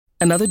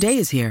Another day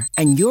is here,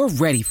 and you're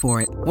ready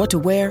for it. What to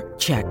wear?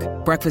 Check.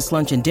 Breakfast,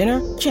 lunch, and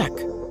dinner? Check.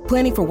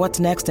 Planning for what's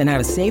next and how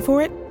to save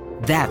for it?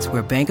 That's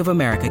where Bank of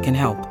America can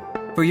help.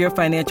 For your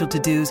financial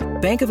to-dos,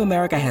 Bank of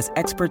America has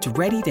experts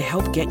ready to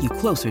help get you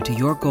closer to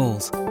your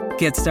goals.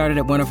 Get started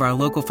at one of our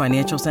local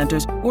financial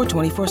centers or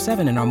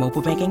 24/7 in our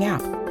mobile banking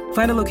app.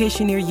 Find a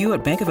location near you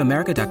at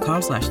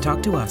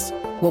bankofamerica.com/talktous.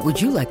 What would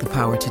you like the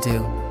power to do?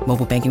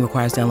 Mobile banking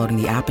requires downloading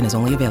the app and is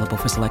only available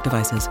for select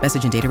devices.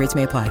 Message and data rates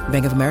may apply.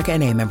 Bank of America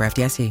N.A., member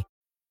FDIC.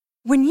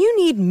 When you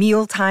need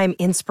mealtime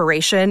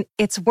inspiration,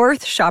 it's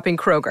worth shopping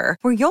Kroger,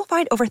 where you'll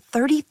find over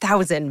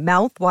 30,000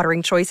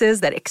 mouth-watering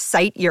choices that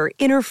excite your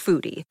inner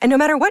foodie. And no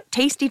matter what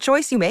tasty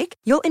choice you make,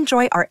 you'll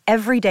enjoy our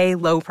everyday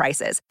low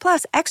prices,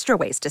 plus extra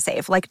ways to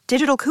save, like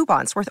digital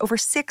coupons worth over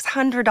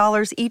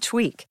 $600 each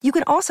week. You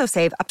can also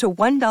save up to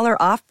 $1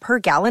 off per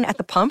gallon at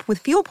the pump with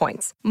fuel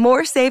points.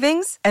 More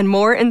savings and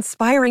more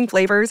inspiring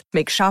flavors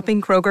make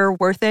shopping Kroger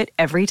worth it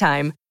every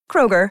time.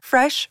 Kroger,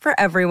 fresh for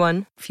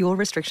everyone. Fuel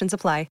restrictions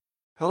apply.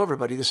 Hello,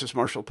 everybody. This is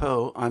Marshall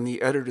Poe. I'm the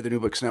editor of the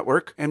New Books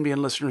Network. NBN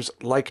listeners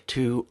like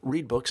to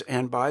read books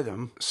and buy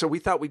them. So we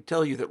thought we'd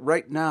tell you that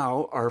right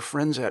now, our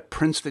friends at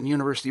Princeton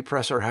University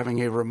Press are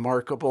having a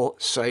remarkable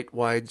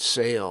site-wide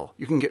sale.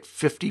 You can get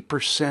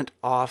 50%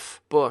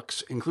 off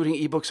books, including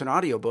ebooks and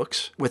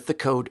audiobooks, with the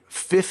code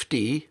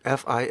 50,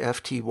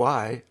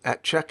 F-I-F-T-Y,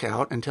 at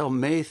checkout until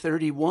May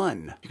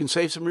 31. You can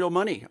save some real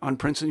money on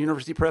Princeton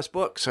University Press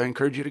books. I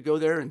encourage you to go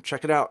there and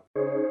check it out.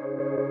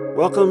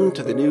 Welcome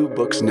to the New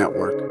Books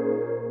Network.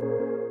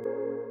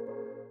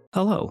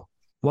 Hello,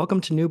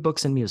 welcome to New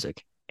Books and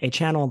Music, a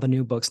channel on the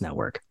New Books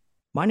Network.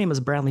 My name is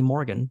Bradley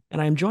Morgan,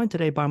 and I am joined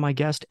today by my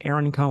guest,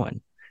 Aaron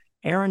Cohen.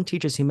 Aaron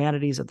teaches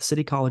humanities at the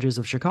City Colleges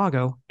of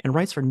Chicago and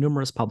writes for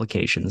numerous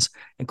publications,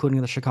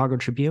 including the Chicago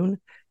Tribune,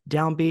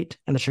 Downbeat,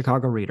 and the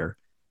Chicago Reader.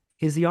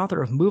 He's the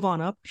author of Move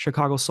On Up,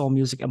 Chicago Soul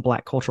Music and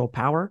Black Cultural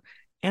Power,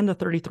 and the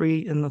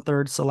 33 in the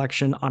Third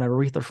selection on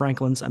Aretha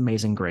Franklin's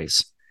Amazing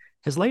Grace.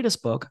 His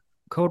latest book,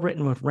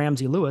 co-written with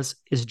Ramsey Lewis,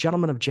 is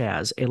Gentlemen of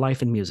Jazz, A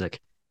Life in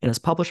Music, and is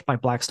published by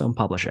Blackstone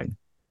Publishing.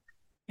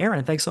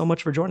 Aaron, thanks so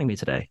much for joining me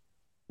today.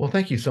 Well,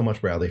 thank you so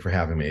much, Bradley, for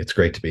having me. It's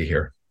great to be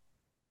here.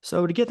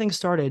 So to get things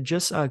started,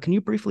 just can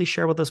you briefly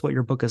share with us what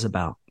your book is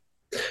about?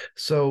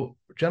 So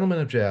Gentlemen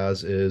of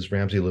Jazz is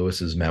Ramsey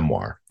Lewis's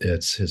memoir.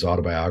 It's his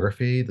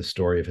autobiography, the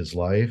story of his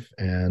life,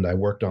 and I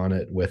worked on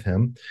it with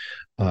him.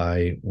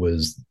 I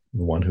was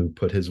the one who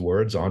put his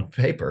words on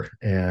paper.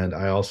 And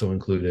I also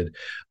included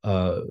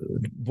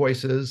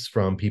voices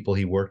from people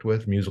he worked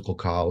with, musical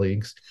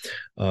colleagues,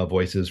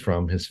 voices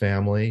from his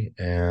family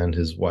and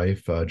his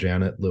wife,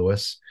 Janet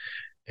Lewis.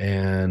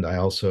 And I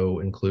also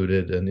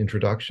included an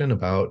introduction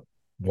about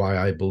why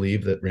I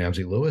believe that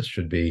Ramsey Lewis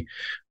should be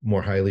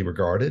more highly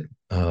regarded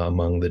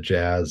among the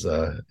jazz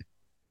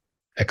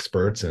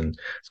experts, and I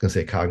was going to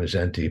say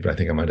cognoscenti, but I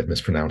think I might have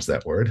mispronounced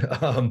that word,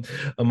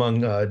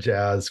 among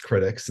jazz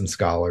critics and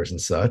scholars and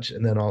such.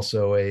 And then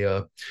also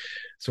a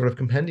sort of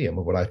compendium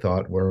of what I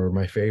thought were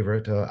my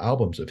favorite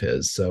albums of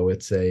his. So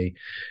it's a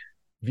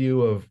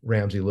view of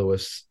Ramsey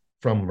Lewis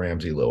from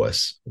Ramsey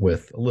Lewis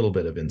with a little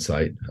bit of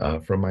insight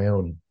from my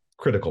own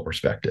critical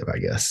perspective, I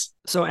guess.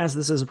 So as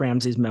this is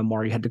Ramsey's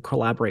memoir, you had to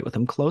collaborate with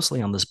him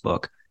closely on this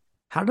book.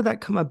 How did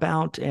that come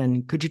about?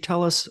 And could you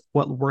tell us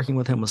what working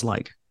with him was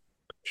like?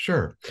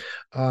 Sure.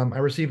 I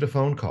received a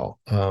phone call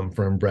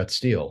from Brett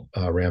Steele,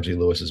 Ramsey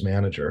Lewis's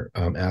manager,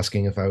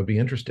 asking if I would be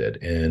interested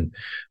in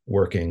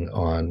working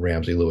on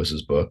Ramsey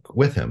Lewis's book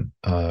with him.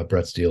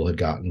 Brett Steele had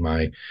gotten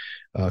my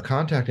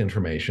contact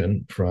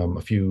information from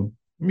a few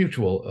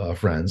mutual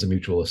friends and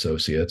mutual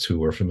associates who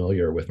were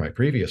familiar with my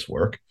previous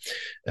work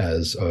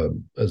as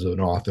an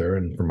author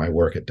and from my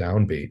work at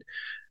Downbeat.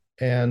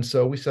 And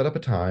so we set up a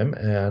time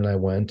and I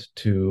went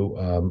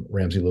to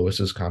Ramsey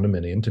Lewis's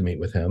condominium to meet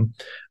with him.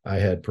 I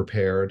had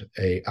prepared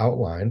an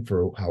outline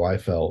for how I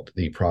felt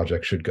the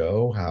project should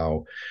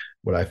go,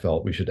 what I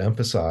felt we should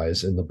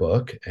emphasize in the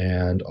book,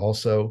 and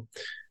also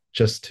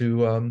just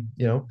to,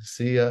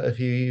 see if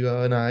he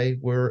and I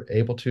were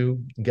able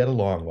to get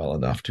along well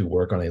enough to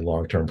work on a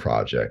long-term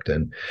project.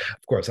 And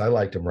of course, I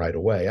liked him right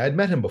away. I'd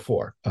met him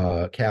before,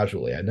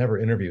 casually. I never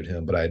interviewed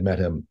him, but I had met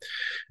him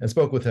and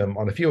spoke with him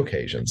on a few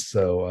occasions.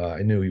 So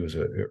I knew he was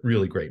a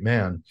really great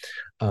man,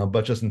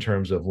 but just in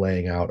terms of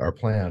laying out our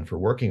plan for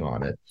working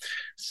on it.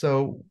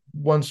 So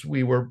once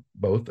we were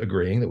both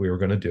agreeing that we were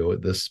going to do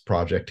this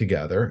project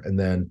together, and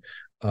then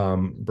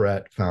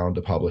Brett found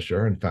a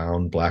publisher and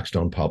found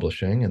Blackstone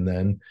Publishing, and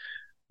then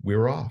we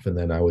were off. And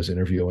then I was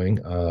interviewing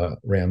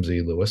Ramsey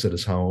Lewis at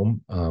his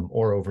home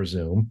or over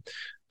Zoom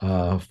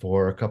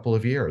for a couple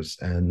of years.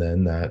 And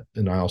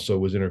I also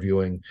was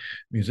interviewing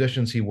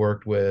musicians he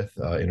worked with,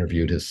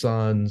 interviewed his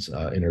sons,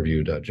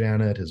 interviewed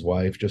Janet, his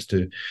wife, just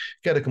to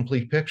get a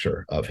complete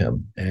picture of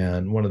him.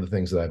 And one of the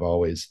things that I've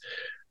always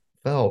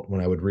felt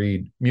when I would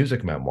read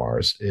music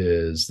memoirs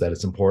is that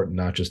it's important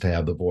not just to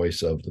have the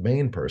voice of the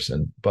main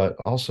person, but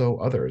also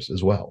others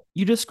as well.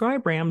 You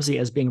describe Ramsey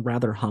as being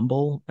rather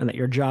humble and that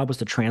your job was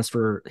to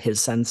transfer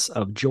his sense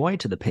of joy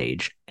to the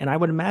page. And I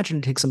would imagine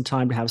it takes some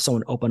time to have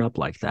someone open up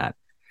like that.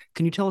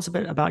 Can you tell us a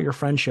bit about your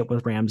friendship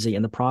with Ramsey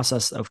and the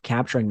process of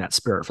capturing that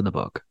spirit for the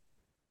book?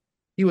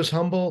 He was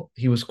humble,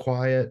 he was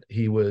quiet,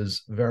 he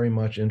was very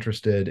much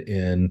interested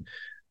in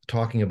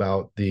talking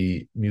about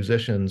the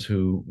musicians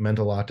who meant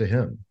a lot to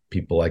him,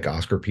 people like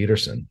Oscar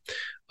Peterson.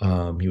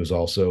 He was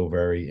also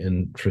very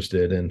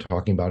interested in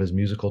talking about his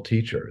musical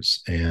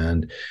teachers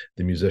and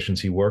the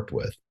musicians he worked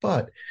with.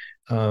 But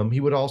he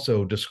would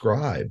also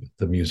describe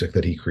the music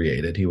that he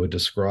created. He would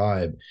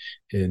describe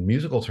in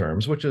musical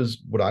terms, which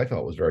is what I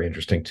thought was very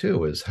interesting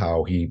too, is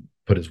how he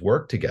put his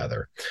work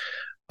together.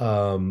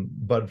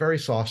 But very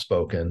soft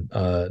spoken,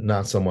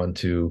 not someone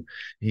to,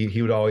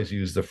 he would always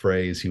use the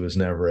phrase, he was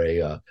never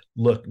a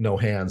look, no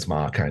hands,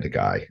 ma kind of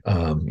guy,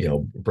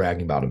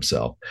 bragging about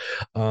himself.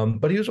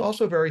 But he was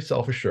also very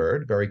self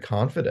assured, very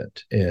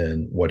confident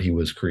in what he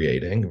was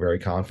creating, very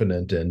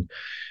confident in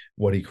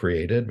what he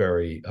created,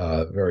 very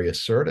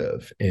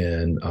assertive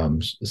in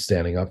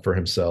standing up for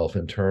himself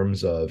in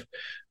terms of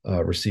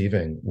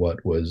receiving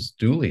what was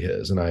duly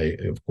his. And I,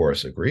 of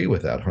course, agree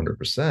with that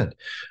 100%.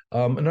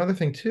 Another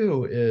thing,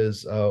 too,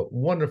 is a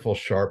wonderful,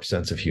 sharp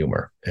sense of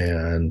humor.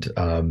 And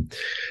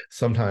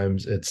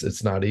sometimes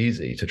it's not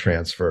easy to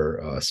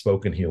transfer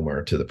spoken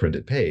humor to the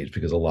printed page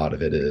because a lot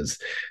of it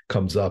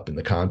comes up in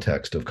the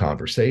context of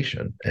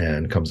conversation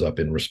and comes up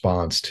in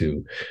response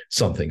to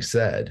something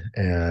said.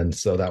 And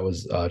so that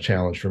was a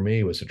challenge for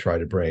me, was to try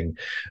to bring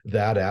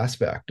that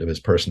aspect of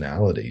his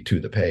personality to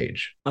the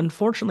page.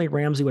 Unfortunately,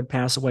 Ramsey would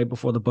pass away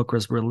before the book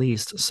was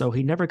released, so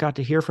he never got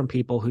to hear from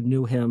people who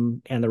knew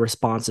him and the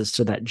responses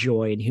to that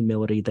joy and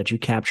humility that you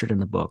captured in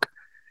the book.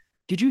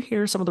 Did you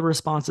hear some of the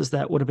responses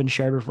that would have been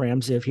shared with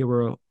Ramsey if he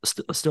were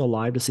still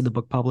alive to see the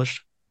book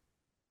published?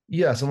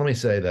 Yes, and let me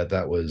say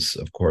that was,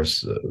 of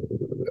course,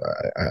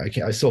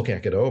 I still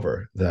can't get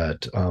over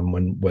that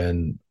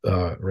when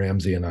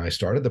Ramsey and I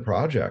started the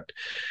project,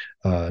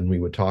 and we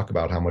would talk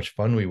about how much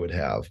fun we would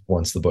have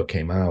once the book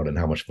came out and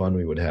how much fun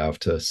we would have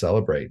to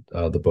celebrate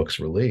the book's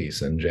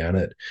release. And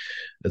Janet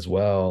as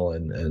well,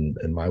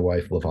 and my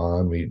wife,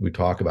 LaVon, we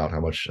talk about how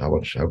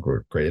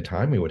great a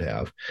time we would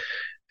have.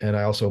 And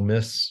I also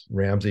miss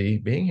Ramsey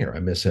being here. I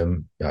miss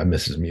him. I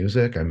miss his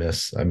music.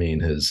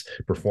 His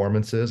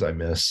performances. I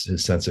miss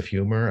his sense of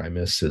humor. I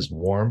miss his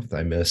warmth.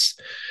 I miss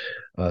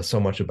so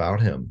much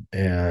about him.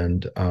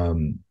 And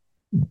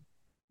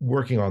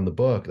working on the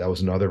book, that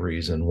was another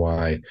reason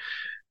why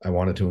I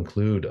wanted to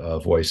include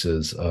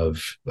voices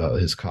of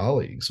his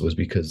colleagues, was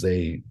because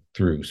they,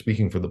 through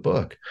speaking for the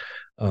book,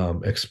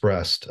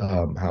 expressed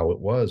how it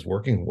was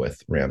working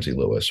with Ramsey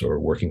Lewis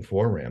or working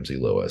for Ramsey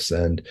Lewis.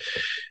 And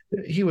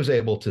he was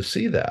able to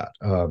see that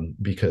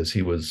because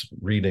he was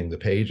reading the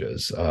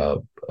pages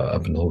up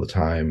until the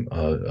time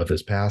of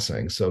his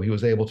passing. So he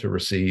was able to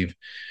receive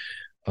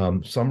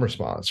some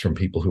response from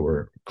people who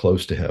were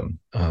close to him.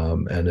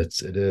 And it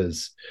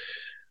is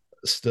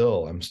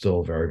still, I'm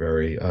still very,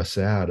 very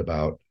sad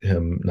about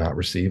him not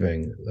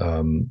receiving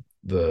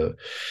the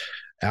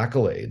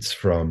accolades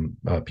from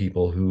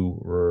people who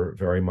were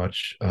very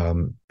much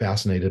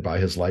fascinated by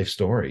his life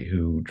story,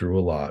 who drew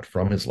a lot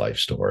from his life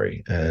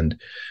story. And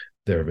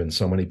there have been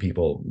so many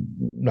people,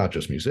 not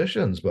just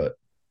musicians, but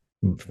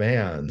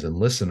fans and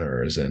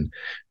listeners and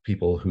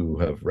people who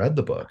have read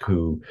the book,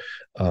 who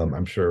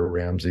I'm sure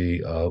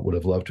Ramsey would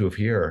have loved to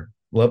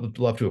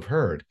have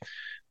heard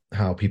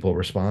how people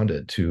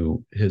responded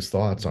to his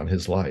thoughts on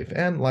his life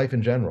and life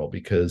in general,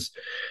 because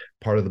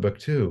part of the book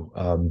too,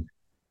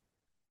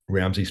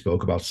 Ramsey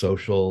spoke about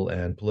social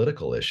and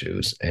political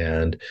issues,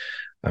 and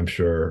I'm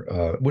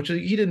sure, which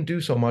he didn't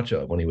do so much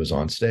of when he was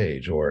on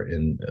stage or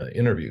in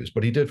interviews,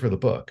 but he did for the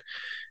book.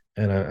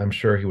 And I'm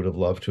sure he would have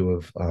loved to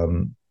have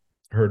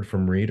heard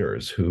from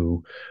readers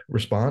who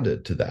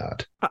responded to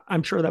that.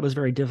 I'm sure that was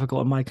very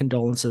difficult, and my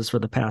condolences for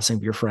the passing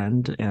of your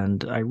friend.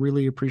 And I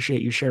really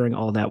appreciate you sharing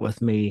all that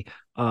with me.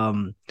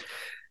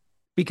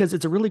 Because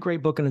it's a really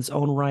great book in its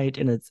own right,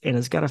 and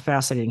it's got a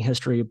fascinating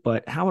history,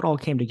 but how it all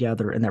came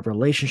together and that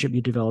relationship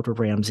you developed with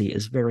Ramsey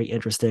is very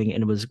interesting,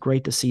 and it was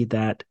great to see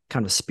that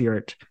kind of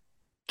spirit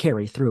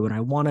carry through. And I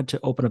wanted to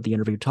open up the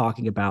interview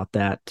talking about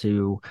that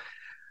to,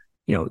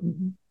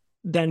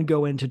 then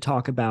go in to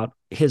talk about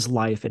his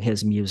life and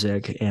his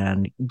music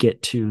and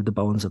get to the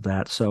bones of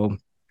that. So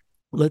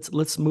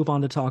let's move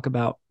on to talk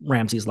about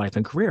Ramsey's life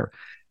and career.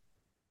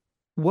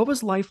 What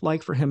was life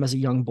like for him as a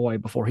young boy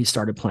before he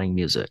started playing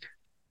music?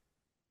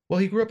 Well,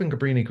 he grew up in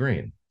Cabrini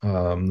Green,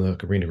 the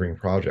Cabrini Green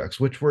projects,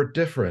 which were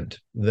different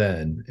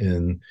then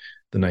in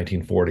the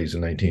 1940s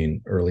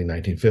and early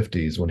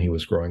 1950s when he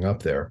was growing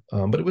up there.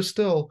 But it was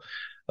still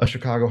a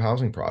Chicago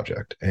housing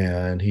project,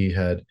 and he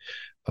had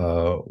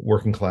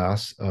working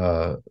class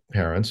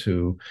parents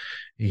who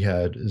he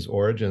had his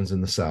origins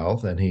in the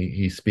South, and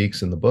he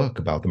speaks in the book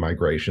about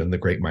the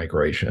Great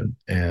Migration,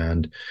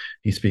 and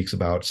he speaks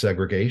about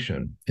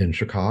segregation in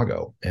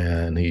Chicago,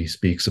 and he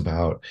speaks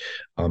about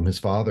his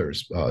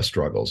father's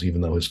struggles,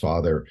 even though his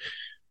father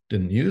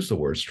didn't use the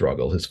word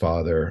struggle. His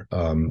father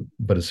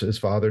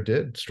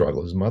did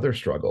struggle. His mother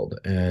struggled,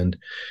 and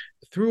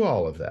through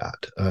all of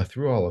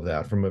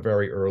that, from a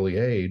very early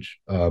age,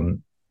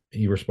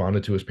 he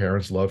responded to his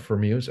parents' love for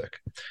music.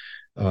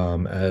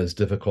 As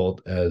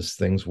difficult as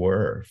things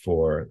were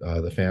for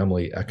the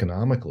family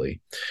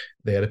economically,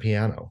 they had a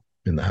piano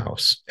in the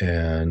house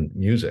and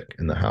music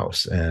in the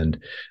house. And,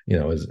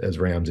 as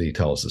Ramsey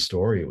tells the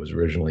story, it was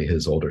originally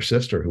his older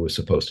sister who was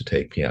supposed to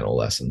take piano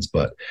lessons,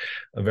 but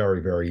a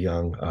very, very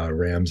young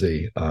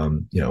Ramsey,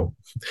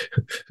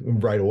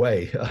 right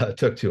away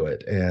took to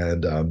it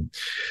and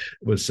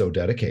was so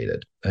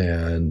dedicated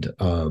and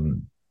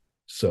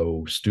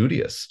so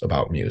studious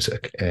about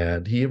music.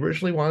 And he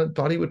originally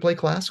thought he would play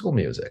classical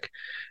music.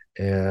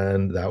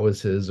 And that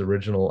was his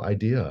original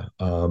idea.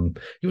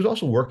 He was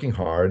also working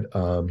hard.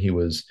 He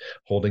was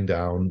holding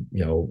down,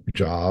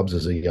 jobs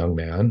as a young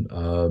man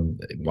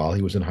while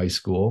he was in high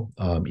school,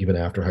 even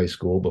after high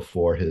school,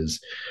 before his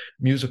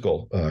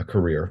musical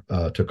career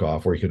took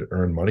off, where he could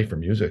earn money from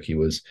music. He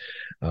was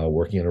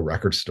working in a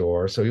record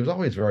store. So he was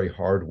always very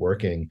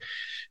hardworking,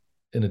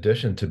 in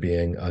addition to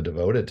being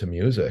devoted to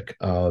music.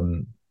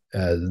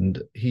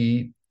 And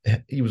he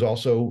was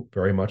also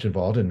very much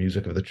involved in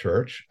music of the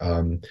church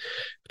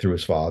through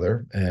his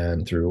father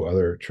and through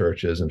other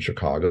churches in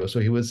Chicago. So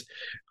he was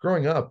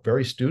growing up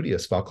very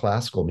studious about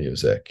classical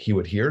music. He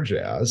would hear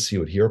jazz, he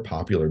would hear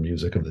popular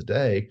music of the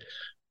day,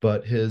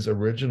 but his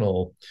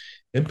original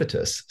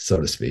impetus, so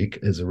to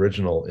speak, his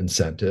original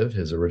incentive,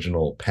 his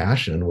original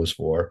passion was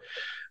for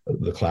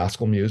the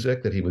classical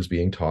music that he was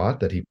being taught,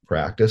 that he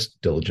practiced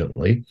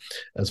diligently,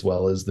 as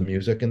well as the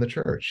music in the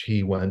church.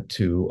 He went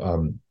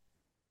to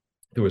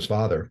through his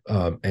father,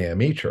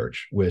 AME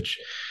Church, which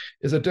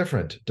is a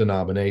different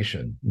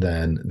denomination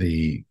than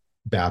the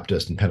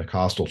Baptist and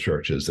Pentecostal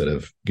churches that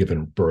have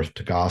given birth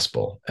to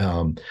gospel.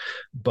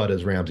 But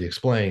as Ramsey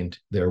explained,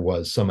 there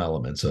was some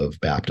elements of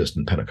Baptist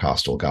and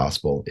Pentecostal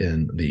gospel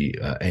in the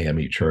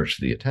AME Church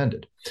that he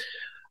attended.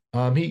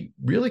 He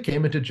really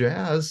came into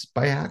jazz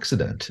by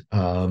accident,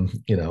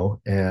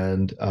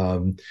 and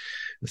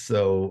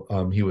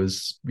so he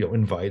was,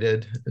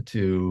 invited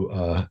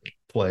to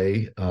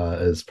play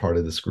as part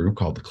of this group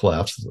called the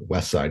Clefs, the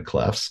West Side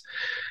Clefs.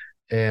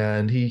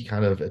 And he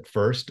kind of at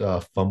first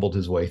fumbled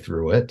his way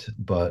through it,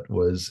 but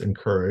was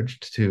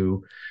encouraged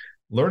to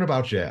learn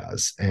about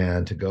jazz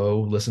and to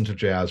go listen to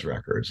jazz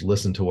records,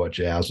 listen to what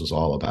jazz was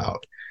all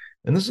about.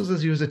 And this was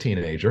as he was a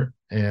teenager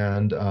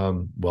and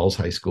Wells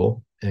High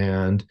School.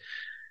 And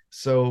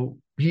so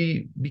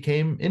he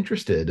became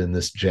interested in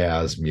this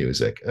jazz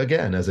music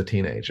again as a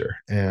teenager,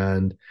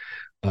 and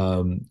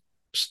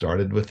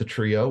started with the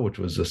trio, which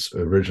was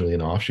originally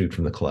an offshoot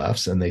from the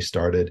Clefs, and they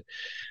started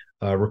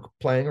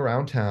playing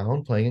around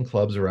town, playing in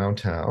clubs around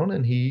town.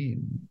 And he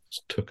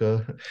took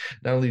not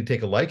only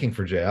take a liking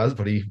for jazz,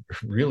 but he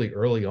really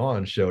early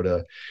on showed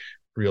a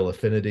real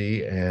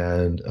affinity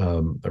and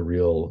a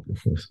real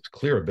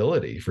clear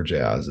ability for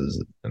jazz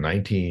as a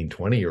 19,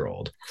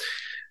 20-year-old,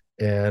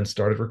 and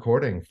started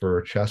recording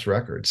for Chess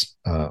Records,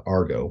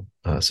 Argo,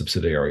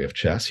 subsidiary of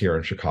Chess here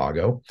in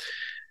Chicago.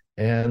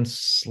 And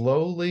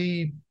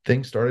slowly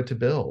things started to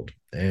build.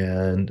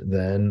 And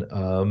then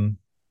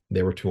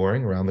they were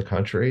touring around the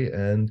country,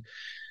 and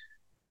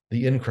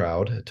the in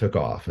crowd took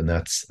off. And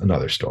that's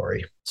another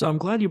story. So I'm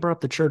glad you brought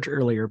up the church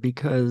earlier,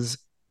 because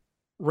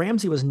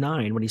Ramsey was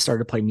 9 when he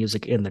started playing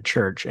music in the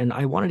church. And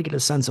I wanted to get a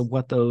sense of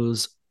what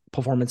those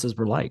performances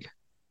were like.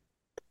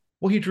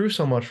 Well, he drew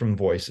so much from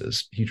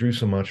voices. He drew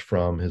so much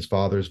from his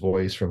father's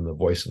voice, from the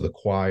voice of the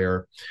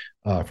choir,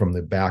 from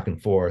the back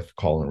and forth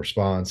call and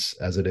response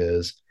as it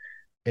is.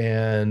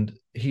 And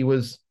he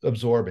was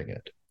absorbing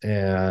it.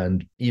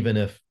 And even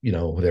if,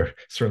 there are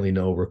certainly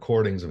no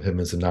recordings of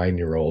him as a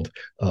 9-year-old,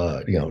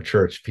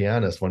 church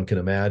pianist, one can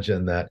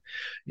imagine that,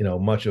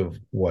 much of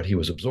what he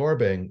was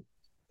absorbing,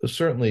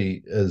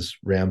 certainly as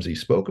Ramsey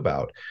spoke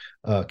about,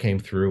 came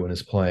through in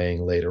his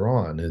playing later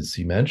on. As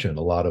he mentioned,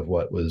 a lot of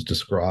what was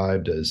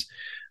described as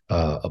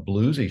a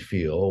bluesy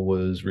feel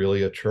was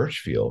really a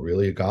church feel,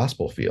 really a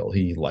gospel feel.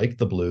 He liked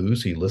the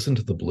blues, he listened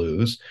to the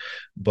blues,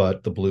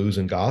 but the blues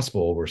and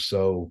gospel are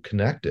so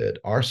connected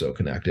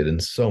in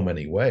so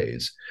many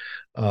ways.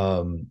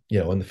 And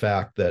the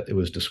fact that it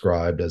was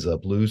described as a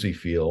bluesy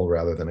feel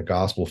rather than a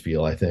gospel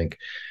feel, I think,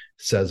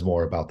 says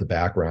more about the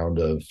background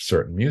of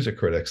certain music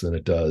critics than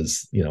it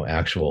does,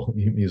 actual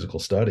musical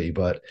study.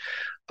 But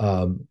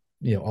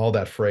all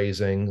that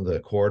phrasing, the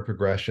chord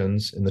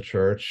progressions in the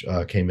church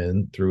came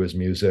in through his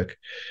music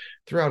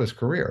throughout his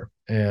career.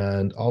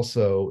 And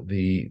also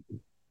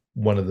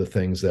one of the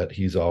things that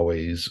he's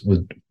always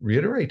would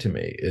reiterate to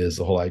me is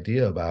the whole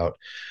idea about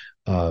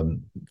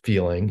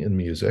feeling in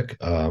music,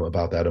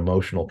 about that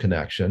emotional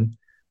connection.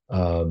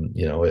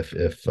 If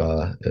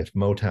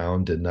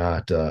Motown did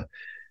not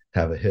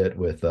have a hit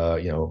with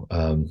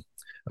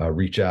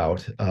Reach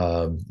Out,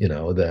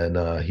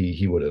 then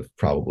he would have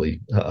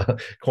probably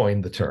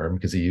coined the term,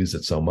 because he used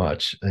it so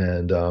much.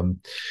 And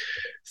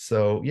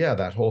so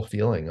that whole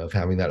feeling of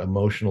having that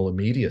emotional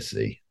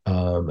immediacy,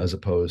 as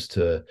opposed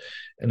to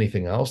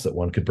anything else that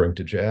one could bring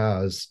to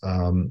jazz,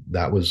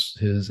 that was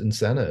his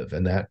incentive,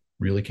 and that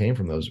really came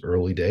from those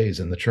early days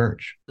in the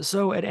church.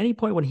 So at any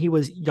point when he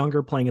was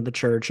younger playing in the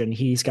church and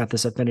he's got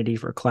this affinity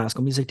for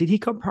classical music, did he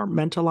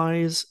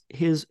compartmentalize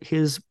his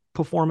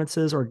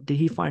performances, or did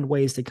he find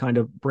ways to kind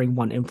of bring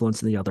one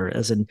influence in the other?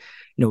 As in,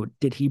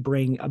 did he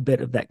bring a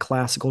bit of that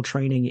classical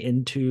training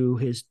into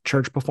his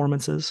church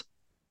performances?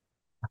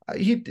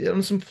 He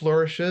did some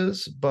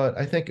flourishes, but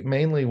I think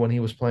mainly when he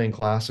was playing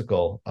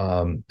classical,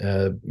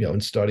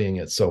 and studying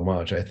it so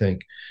much, I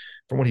think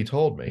from what he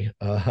told me,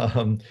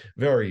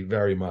 very,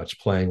 very much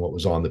playing what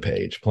was on the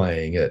page,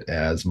 playing it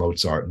as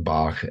Mozart and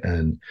Bach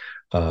and,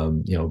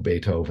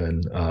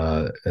 Beethoven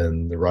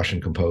and the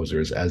Russian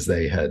composers as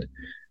they had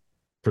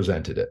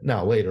presented it.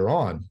 Now, later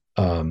on,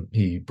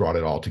 he brought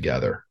it all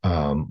together.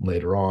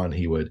 Later on,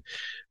 he would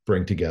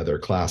bring together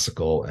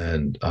classical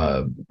and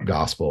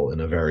gospel in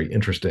a very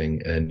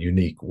interesting and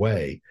unique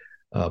way.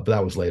 But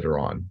that was later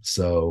on.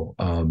 So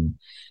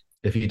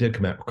if he did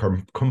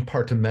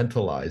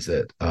compartmentalize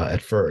it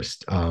at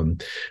first,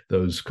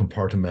 those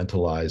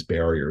compartmentalized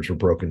barriers were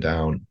broken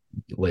down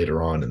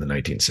later on in the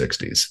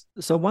 1960s.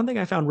 So one thing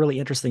I found really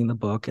interesting in the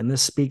book, and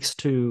this speaks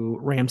to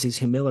Ramsey's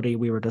humility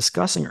we were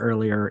discussing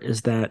earlier,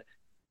 is that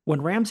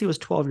when Ramsey was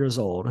 12 years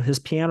old, his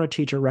piano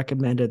teacher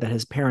recommended that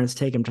his parents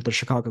take him to the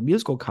Chicago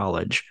Musical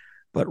College,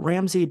 but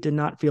Ramsey did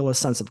not feel a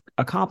sense of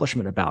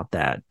accomplishment about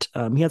that.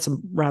 He had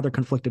some rather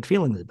conflicted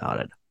feelings about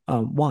it.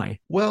 Why?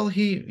 Well,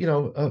 he,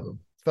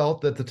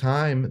 felt at the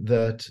time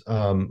that,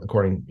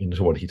 according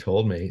to what he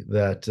told me,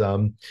 that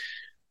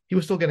he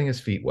was still getting his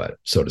feet wet,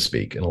 so to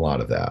speak, in a lot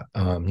of that.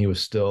 He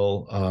was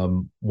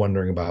still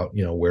wondering about,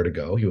 where to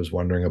go. He was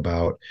wondering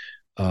about,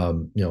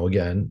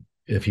 again,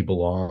 if he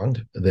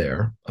belonged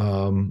there.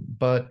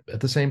 But at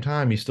the same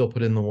time, he still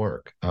put in the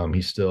work.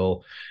 He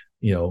still,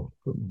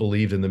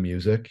 believed in the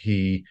music.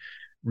 He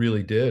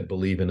really did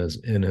believe in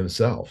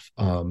himself.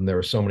 There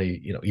were so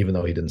many, even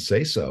though he didn't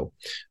say so,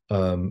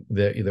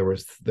 there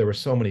were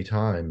so many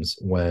times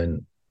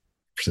when,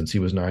 since he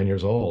was 9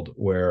 years old,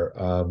 where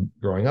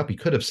growing up, he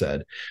could have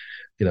said,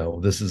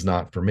 this is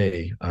not for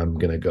me. I'm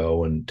going to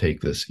go and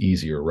take this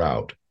easier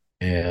route.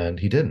 And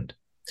he didn't.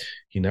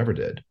 He never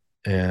did.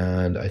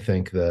 And I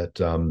think that,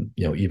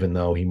 even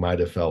though he might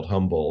have felt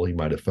humble, he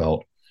might have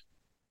felt,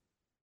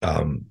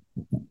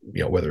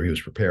 whether he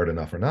was prepared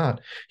enough or not,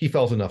 he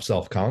felt enough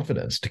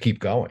self-confidence to keep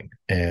going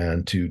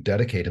and to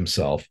dedicate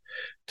himself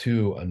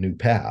to a new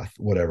path,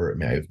 whatever it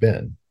may have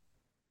been.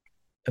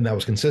 And that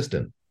was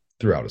consistent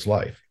throughout his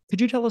life.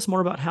 Could you tell us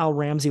more about how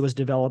Ramsey was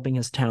developing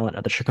his talent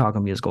at the Chicago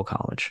Musical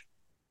College?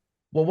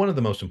 Well, one of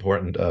the most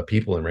important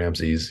people in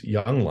Ramsey's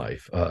young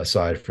life,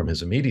 aside from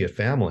his immediate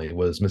family,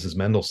 was Mrs.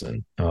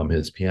 Mendelssohn,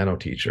 his piano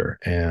teacher.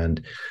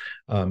 And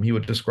he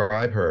would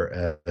describe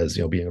her as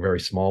being a very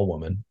small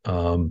woman,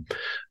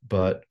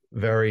 but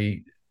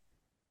very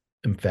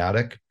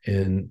emphatic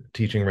in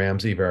teaching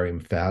Ramsey, very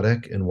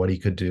emphatic in what he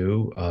could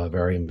do,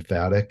 very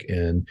emphatic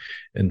in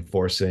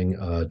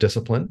enforcing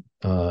discipline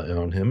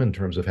on him in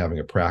terms of having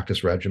a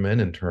practice regimen,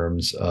 in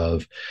terms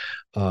of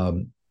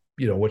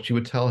what she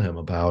would tell him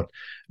about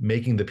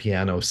making the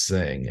piano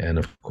sing. And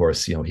of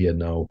course, he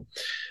had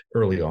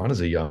early on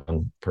as a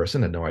young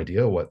person, had no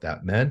idea what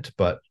that meant.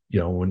 But,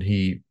 when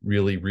he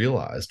really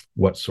realized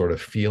what sort of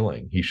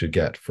feeling he should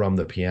get from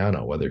the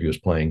piano, whether he was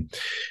playing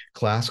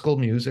classical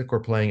music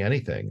or playing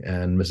anything.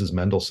 And Mrs.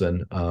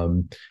 Mendelssohn,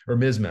 or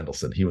Ms.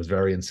 Mendelssohn, he was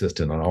very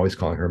insistent on always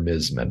calling her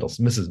Ms.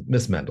 Mendelssohn,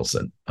 Miss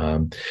Mendelssohn,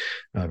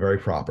 very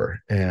proper.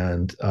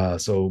 And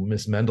so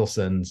Miss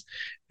Mendelssohn's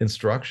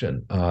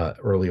instruction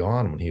early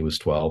on, when he was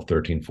 12,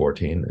 13,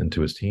 14,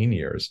 into his teen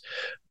years,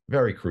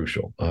 very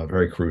crucial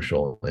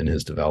in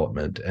his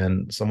development,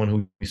 and someone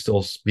who he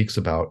still speaks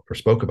about or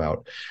spoke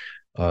about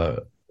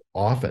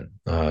often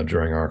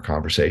during our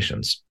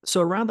conversations.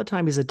 So around the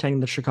time he's attending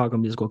the Chicago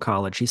Musical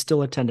College, he's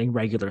still attending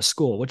regular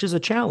school, which is a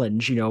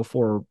challenge,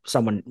 for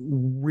someone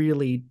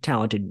really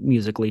talented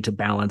musically to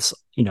balance,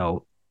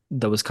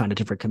 those kind of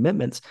different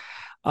commitments.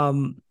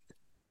 And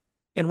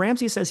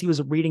Ramsey says he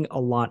was reading a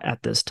lot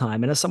at this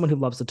time. And as someone who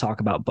loves to talk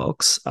about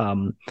books,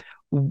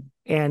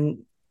 and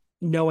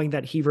knowing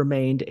that he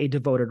remained a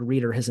devoted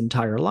reader his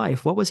entire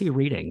life, what was he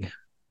reading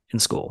in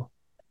school?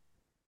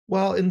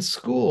 Well, in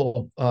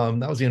school,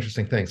 that was the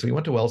interesting thing. So he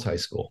went to Wells High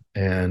School,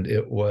 and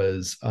it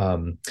was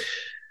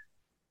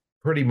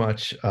pretty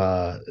much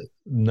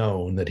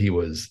known that he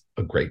was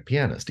a great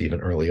pianist, even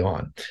early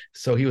on.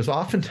 So he was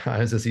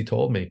oftentimes, as he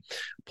told me,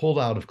 pulled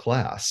out of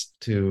class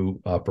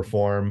to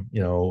perform,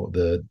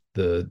 the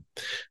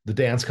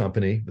dance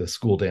company, the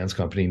school dance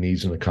company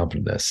needs an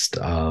accompanist.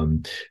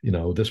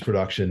 This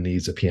production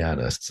needs a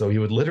pianist. So he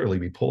would literally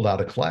be pulled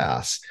out of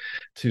class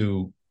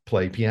to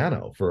play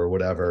piano for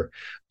whatever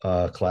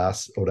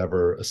class,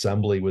 whatever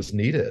assembly was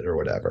needed or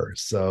whatever.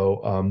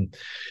 So,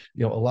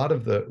 a lot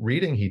of the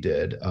reading he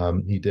did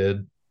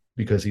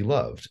because he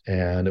loved,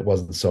 and it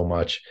wasn't so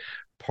much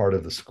part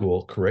of the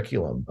school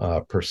curriculum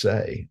per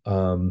se.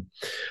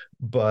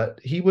 But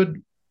he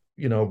would,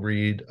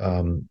 read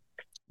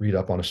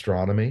up on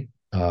astronomy,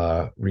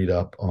 read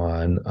up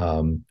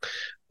on,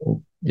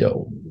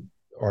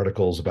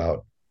 articles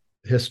about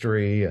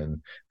history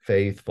and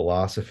faith,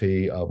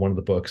 philosophy. One of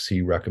the books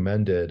he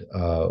recommended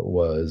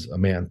was A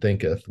Man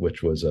Thinketh,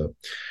 which was a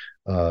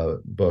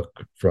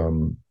book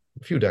from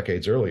a few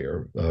decades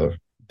earlier,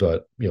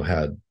 but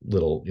had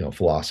little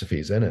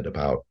philosophies in it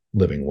about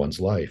living one's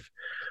life,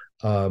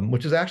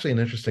 which is actually an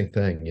interesting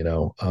thing.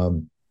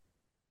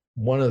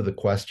 One of the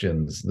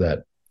questions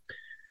that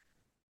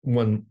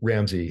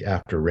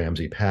after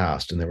Ramsey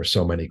passed, and there were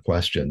so many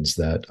questions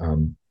that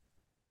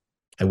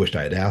I wished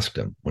I had asked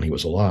him when he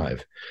was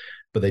alive,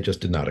 but they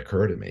just did not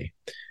occur to me.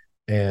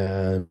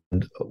 And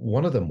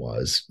one of them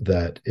was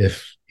that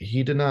if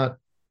he did not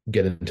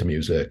get into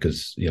music,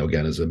 because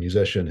again, as a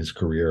musician, his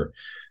career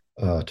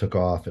took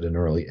off at an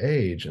early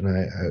age, and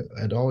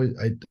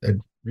I'd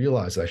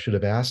realized I should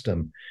have asked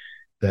him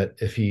that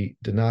if he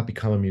did not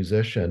become a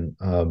musician,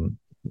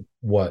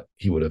 what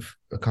he would have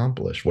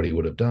accomplished, what he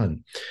would have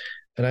done.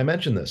 And I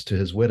mentioned this to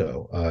his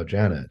widow,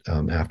 Janet,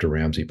 after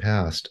Ramsey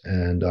passed,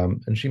 and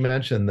she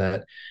mentioned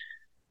that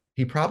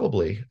he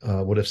probably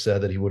would have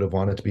said that he would have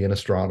wanted to be an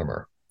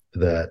astronomer.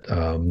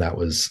 That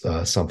was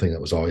something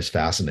that was always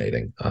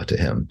fascinating to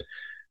him.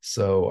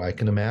 So I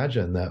can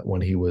imagine that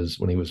when he was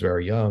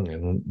very young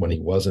and when he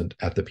wasn't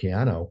at the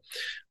piano,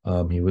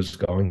 he was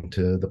going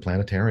to the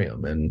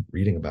planetarium and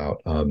reading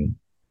about the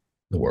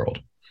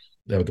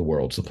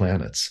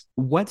planets.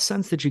 What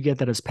sense did you get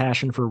that his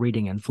passion for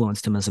reading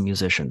influenced him as a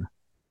musician?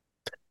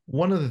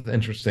 One of the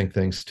interesting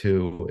things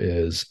too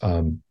is,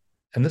 and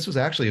this was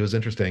actually, it was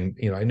interesting,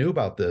 I knew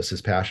about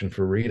his passion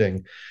for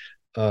reading,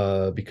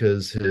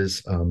 because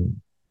his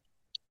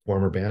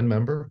former band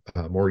member,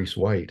 Maurice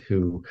White,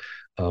 who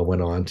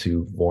went on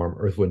to form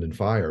Earth, Wind and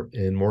Fire.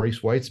 In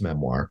Maurice White's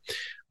memoir,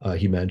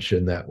 he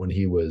mentioned that when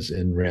he was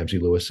in Ramsey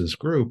Lewis's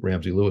group,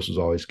 Ramsey Lewis was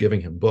always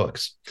giving him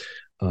books,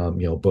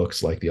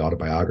 books like the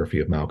autobiography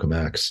of Malcolm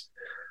X.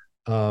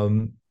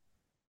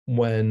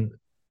 When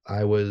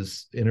I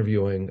was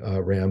interviewing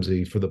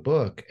Ramsey for the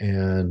book,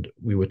 and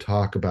we would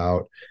talk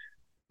about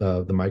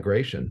the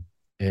migration,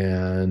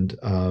 and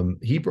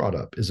he brought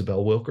up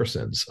Isabel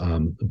Wilkerson's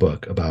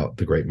book about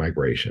the Great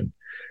Migration.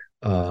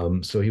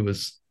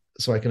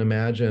 So I can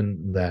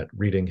imagine that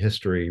reading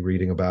history,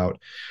 reading about,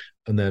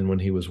 and then when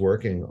he was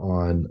working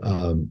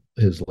on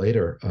his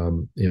later,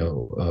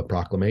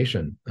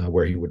 proclamation,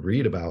 where he would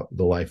read about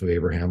the life of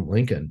Abraham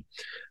Lincoln,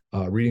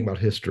 reading about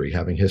history,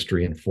 having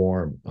history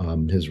inform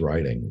his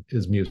writing,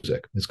 his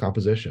music, his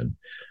composition,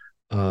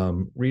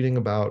 reading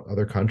about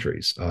other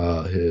countries,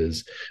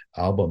 his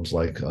albums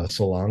like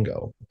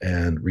Solango,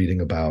 and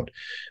reading about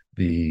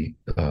the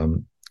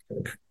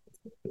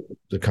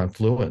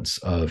confluence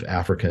of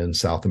African,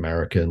 South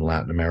American,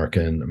 Latin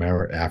American,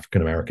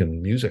 African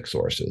American music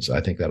sources.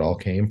 I think that all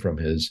came from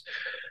his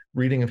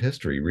reading of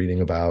history, reading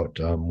about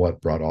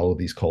what brought all of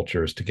these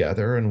cultures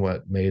together and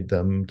what made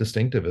them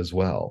distinctive as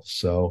well.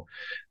 So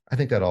I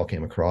think that all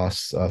came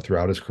across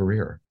throughout his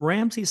career.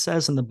 Ramsey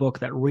says in the book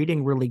that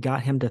reading really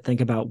got him to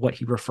think about what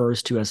he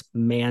refers to as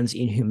man's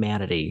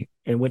inhumanity,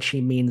 in which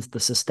he means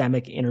the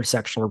systemic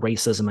intersectional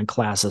racism and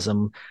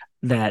classism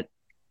that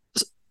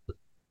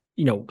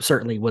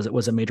certainly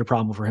was a major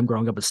problem for him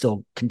growing up, but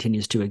still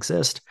continues to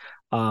exist.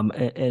 And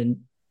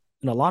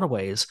in a lot of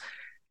ways,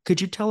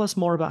 could you tell us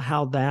more about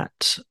how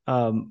that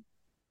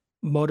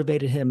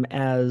motivated him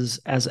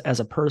as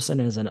a person,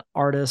 as an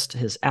artist,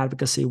 his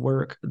advocacy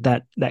work,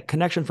 that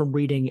connection from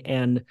reading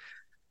and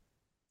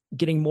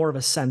getting more of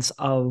a sense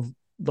of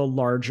the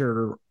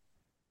larger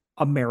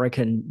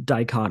American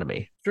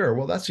dichotomy? Sure.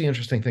 Well, that's the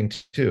interesting thing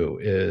too,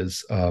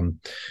 is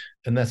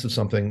and this is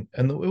something,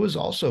 and it was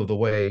also the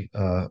way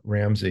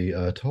Ramsey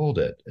told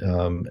it,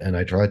 and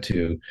I tried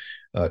to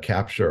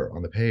capture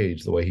on the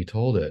page the way he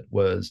told it,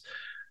 was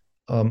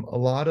a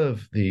lot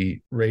of the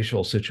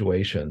racial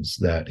situations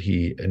that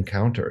he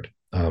encountered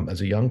as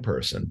a young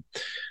person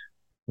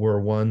were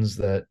ones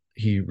that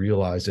he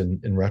realized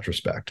in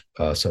retrospect,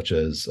 such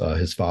as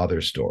his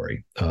father's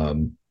story,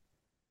 an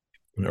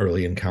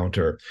early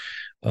encounter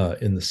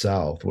in the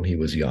South when he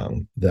was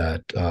young,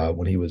 that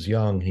when he was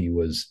young, he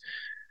was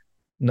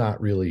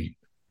not really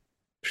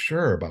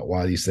sure about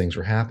why these things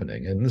were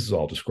happening. And this is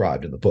all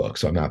described in the book,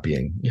 so I'm not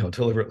being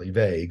deliberately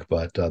vague,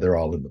 but they're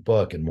all in the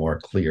book in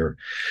more clear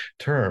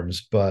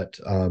terms. But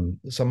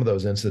some of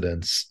those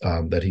incidents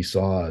that he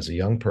saw as a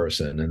young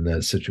person, and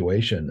the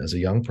situation as a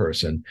young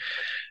person,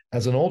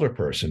 as an older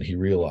person, he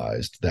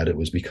realized that it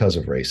was because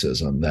of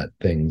racism that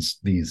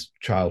these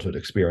childhood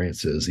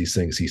experiences, these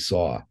things he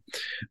saw,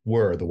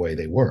 were the way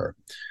they were.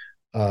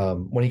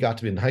 When he got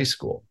to be in high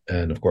school,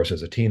 and of course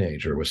as a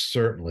teenager, was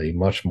certainly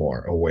much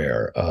more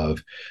aware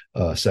of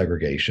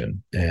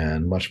segregation,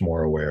 and much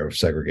more aware of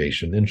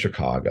segregation in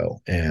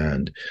Chicago,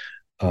 and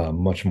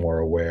much more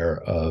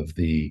aware of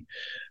the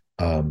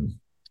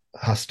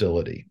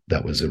hostility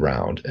that was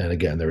around. And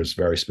again, there's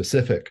very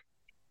specific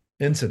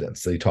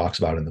incidents that he talks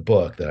about in the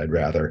book that I'd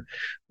rather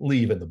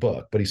leave in the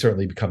book, but he's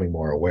certainly becoming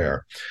more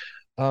aware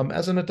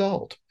as an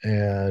adult.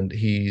 And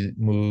he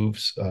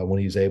moves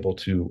when he's able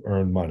to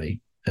earn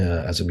money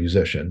as a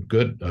musician,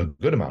 a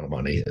good amount of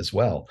money as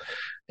well.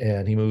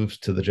 And he moves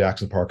to the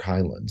Jackson Park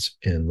Highlands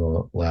in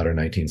the latter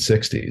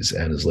 1960s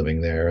and is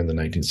living there in the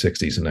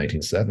 1960s and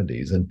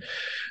 1970s. And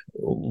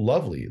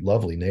lovely,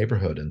 lovely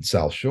neighborhood in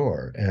South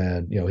Shore.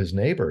 And, his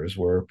neighbors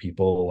were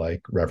people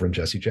like Reverend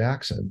Jesse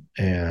Jackson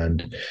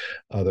and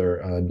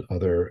other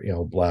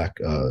Black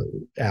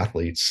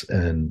athletes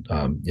and,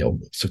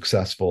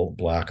 successful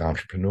Black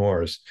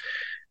entrepreneurs.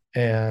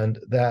 And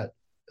that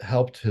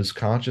helped his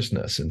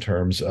consciousness in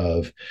terms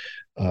of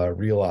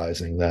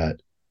realizing that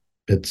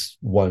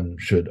one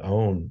should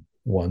own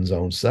one's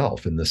own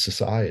self in this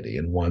society,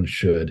 and one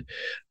should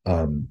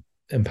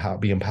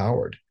be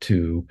empowered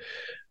to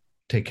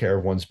take care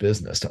of one's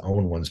business, to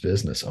own one's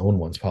business, own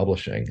one's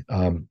publishing.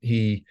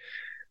 He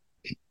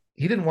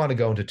didn't want to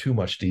go into too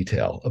much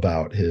detail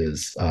about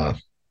his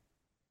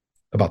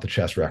about the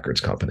Chess Records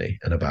Company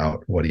and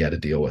about what he had to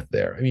deal with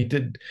there. I mean,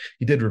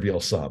 he did reveal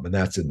some, and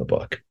that's in the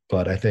book.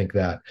 But I think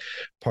that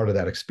part of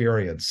that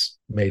experience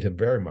made him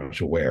very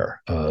much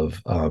aware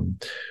of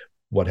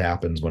what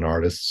happens when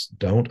artists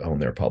don't own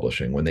their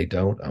publishing, when they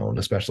don't own,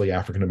 especially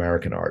African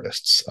American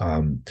artists.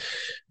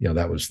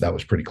 That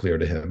was pretty clear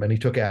to him, and he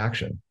took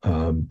action,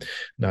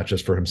 not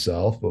just for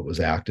himself, but was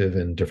active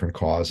in different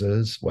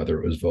causes,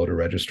 whether it was voter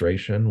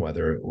registration,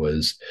 whether it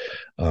was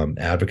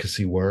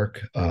advocacy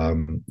work.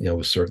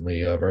 Was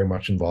certainly very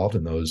much involved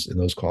in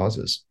those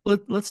causes.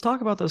 Let's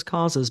talk about those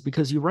causes,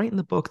 because you write in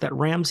the book that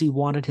Ramsey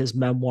wanted his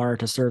memoir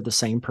to serve the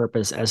same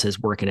purpose as his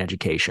work in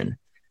education.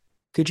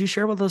 Could you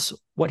share with us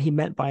what he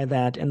meant by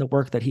that and the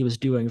work that he was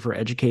doing for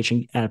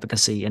education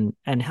advocacy,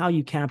 and how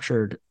you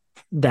captured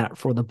that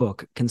for the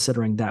book,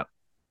 considering that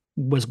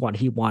was what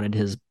he wanted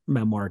his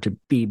memoir to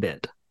be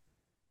bit?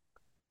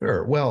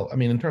 Sure. Well, I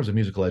mean, in terms of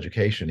musical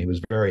education, he was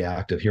very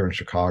active here in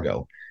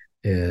Chicago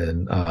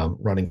in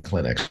running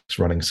clinics,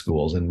 running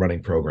schools, and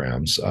running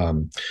programs.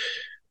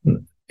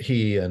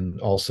 He and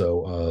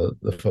also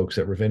the folks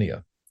at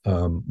Ravinia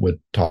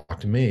would talk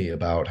to me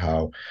about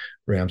how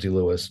Ramsey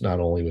Lewis not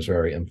only was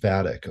very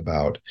emphatic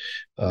about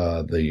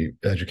the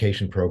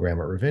education program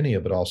at Ravinia,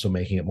 but also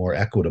making it more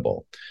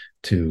equitable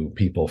to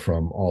people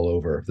from all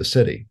over the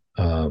city,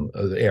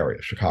 the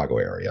area, Chicago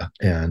area.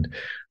 And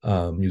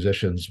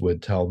musicians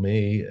would tell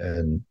me,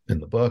 and in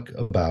the book,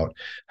 about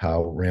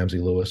how Ramsey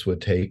Lewis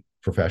would take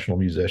professional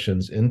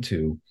musicians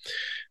into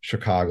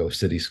Chicago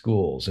city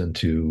schools,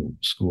 into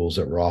schools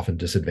that were often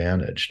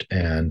disadvantaged,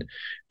 and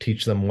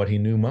teach them what he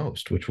knew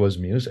most, which was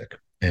music,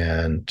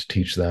 and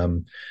teach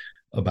them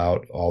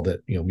about all that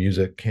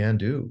music can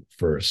do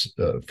for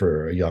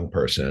a young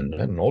person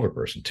and an older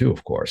person too,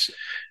 of course,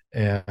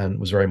 and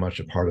was very much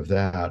a part of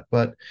that.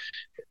 But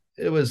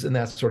it was in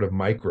that sort of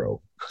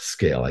micro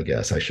scale, I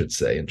guess I should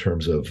say, in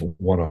terms of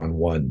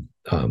one-on-one,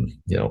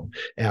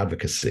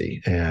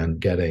 advocacy and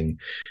getting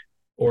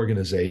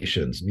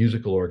organizations,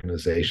 musical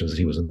organizations that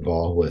he was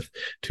involved with,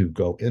 to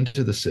go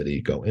into the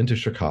city, go into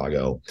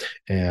Chicago,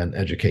 and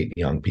educate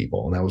young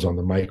people. And that was on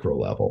the micro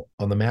level.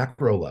 On the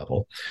macro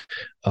level,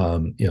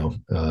 24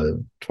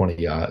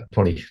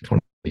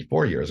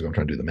 years ago, I'm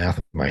trying to do the math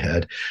in my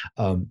head,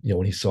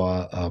 when he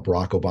saw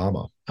Barack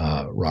Obama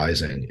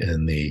rising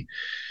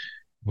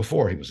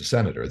before he was a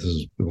senator, this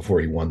is before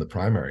he won the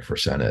primary for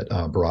Senate,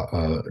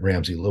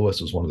 Ramsey Lewis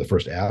was one of the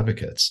first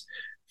advocates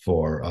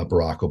for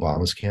Barack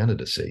Obama's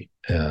candidacy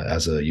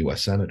as a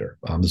U.S. senator.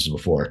 This is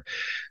before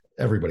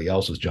everybody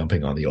else was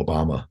jumping on the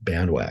Obama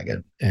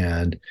bandwagon.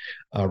 And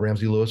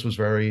Ramsey Lewis was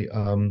very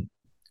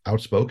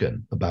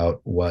outspoken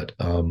about what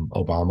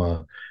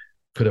Obama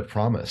could have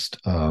promised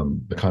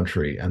the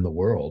country and the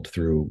world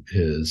through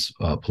his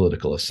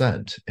political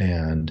ascent.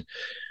 And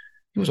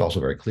he was also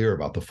very clear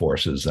about the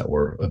forces that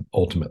were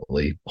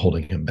ultimately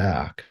holding him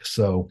back.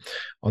 So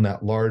on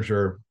that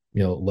larger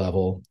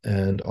level,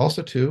 and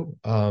also too,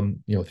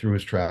 through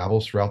his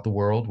travels throughout the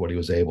world, what he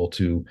was able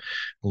to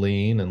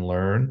glean and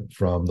learn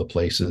from the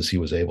places he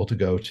was able to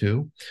go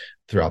to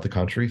throughout the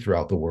country,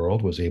 throughout the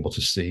world, was able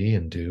to see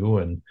and do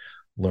and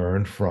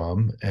learn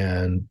from,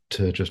 and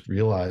to just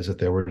realize that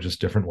there were just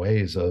different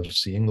ways of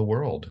seeing the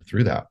world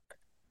through that.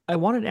 I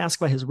wanted to ask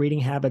about his reading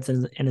habits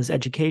and his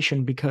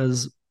education,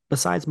 because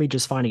besides me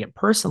just finding it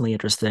personally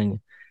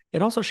interesting,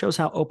 it also shows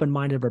how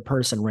open-minded of a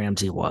person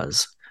Ramsey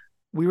was.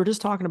 We were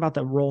just talking about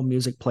the role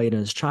music played in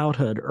his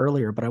childhood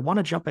earlier, but I want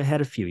to jump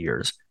ahead a few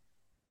years.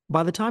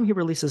 By the time he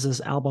releases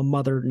his album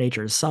Mother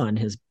Nature's Son,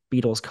 his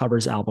Beatles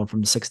covers album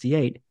from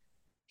 '68,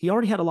 he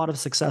already had a lot of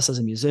success as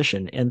a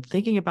musician. And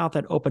thinking about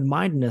that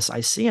open-mindedness I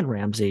see in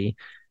Ramsey,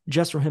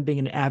 just from him being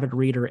an avid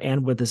reader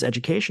and with his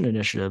education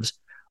initiatives,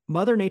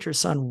 Mother Nature's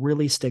Son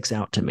really sticks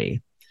out to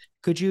me.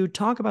 Could you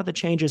talk about the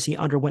changes he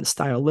underwent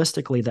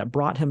stylistically that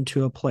brought him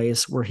to a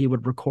place where he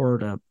would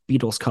record a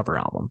Beatles cover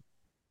album?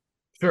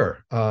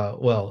 Sure.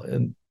 Well,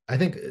 and I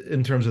think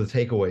in terms of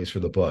the takeaways for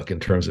the book, in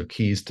terms of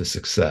keys to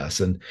success,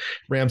 and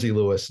Ramsey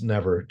Lewis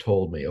never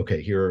told me,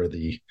 okay, here are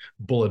the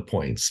bullet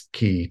points,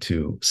 key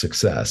to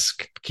success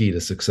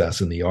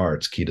in the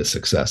arts, key to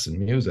success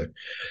in music.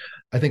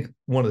 I think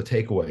one of the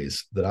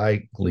takeaways that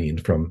I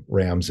gleaned from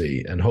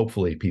Ramsey, and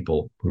hopefully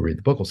people who read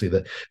the book will see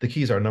that the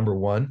keys are: number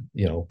one,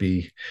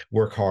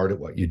 work hard at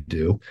what you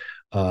do.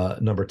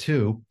 Number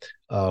two,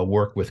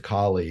 work with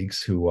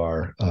colleagues who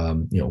are,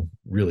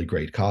 really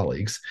great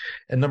colleagues.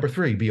 And number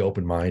three, be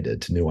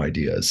open-minded to new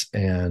ideas.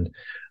 And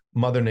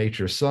Mother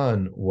Nature's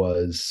Son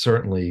was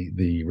certainly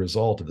the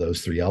result of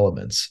those three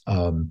elements.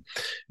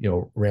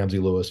 Ramsey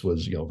Lewis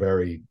was,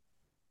 very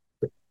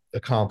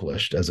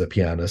accomplished as a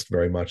pianist,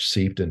 very much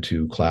seeped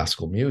into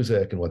classical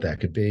music and what that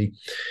could be.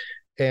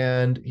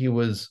 And he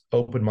was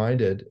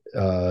open-minded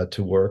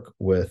to work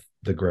with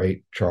the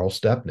great Charles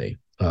Stepney,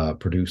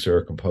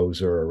 producer,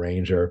 composer,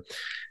 arranger.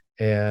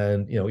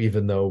 And,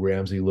 even though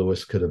Ramsey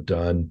Lewis could have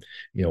done,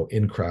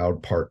 In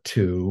Crowd Part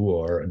 2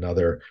 or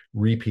another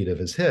repeat of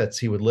his hits,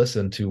 he would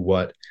listen to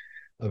what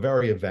a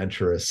very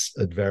adventurous,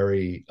 a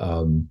very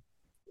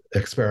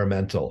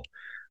experimental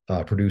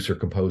producer,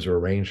 composer,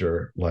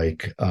 arranger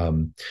like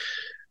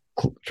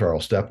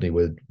Charles Stepney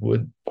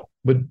would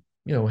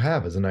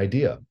have as an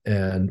idea.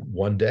 And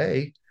one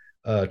day,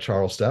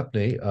 Charles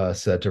Stepney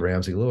said to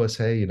Ramsey Lewis,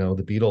 "Hey,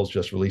 the Beatles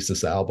just released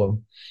this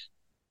album."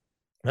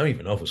 I don't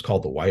even know if it was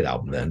called the White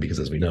Album then, because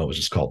as we know, it was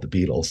just called the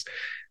Beatles.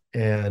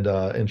 And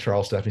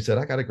Charles Stepney said,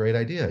 "I got a great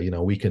idea.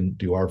 We can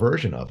do our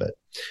version of it."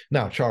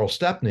 Now, Charles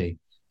Stepney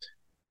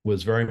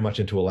was very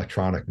much into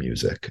electronic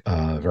music,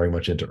 very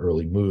much into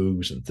early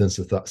Moogs and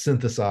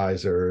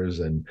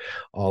synthesizers and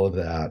all of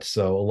that.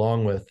 So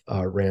along with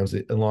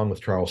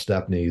Charles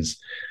Stepney's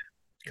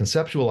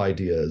conceptual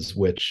ideas,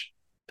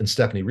 and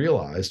Stepney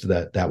realized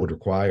that would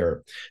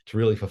require, to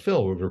really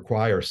fulfill, would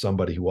require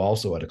somebody who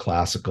also had a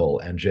classical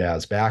and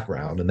jazz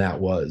background, and that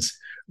was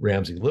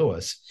Ramsey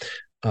Lewis.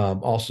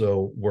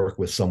 Also work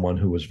with someone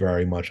who was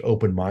very much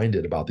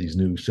open-minded about these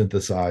new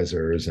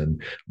synthesizers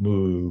and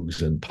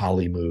Moogs and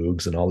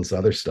polymoogs and all this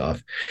other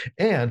stuff,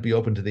 and be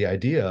open to the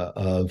idea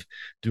of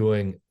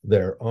doing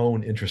their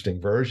own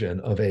interesting version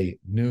of a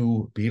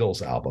new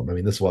Beatles album. I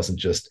mean, this wasn't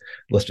just,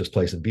 let's just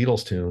play some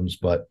Beatles tunes,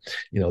 but,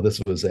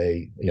 this was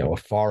a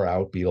far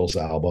out Beatles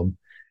album.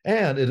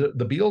 And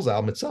the Beatles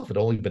album itself had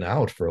only been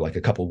out for like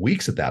a couple of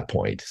weeks at that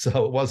point.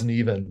 So it wasn't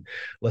even,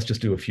 let's just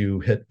do a few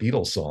hit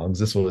Beatles songs.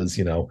 This was,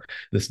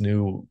 this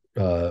new,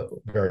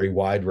 very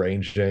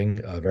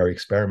wide-ranging, very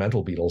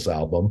experimental Beatles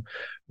album.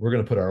 We're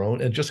going to put our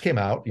own, it just came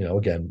out,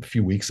 again, a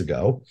few weeks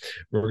ago.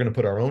 We're going to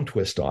put our own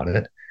twist on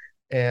it.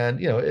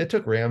 And, it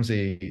took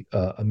Ramsey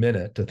a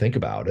minute to think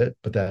about it,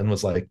 but then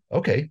was like,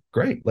 okay,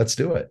 great, let's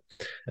do it.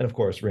 And of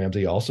course,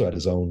 Ramsey also had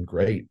his own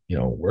great,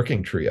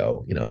 working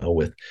trio,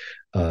 with,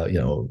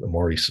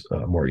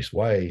 Maurice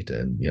White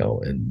and,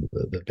 and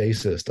the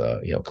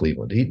bassist,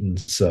 Cleveland Eaton.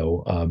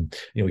 So,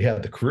 we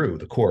had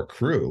the core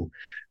crew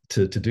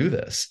to do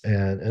this.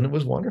 And it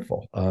was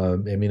wonderful.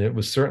 It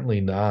was certainly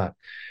not,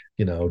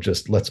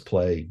 just let's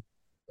play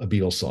a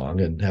Beatles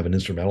song and have an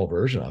instrumental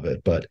version of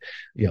it, but,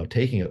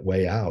 taking it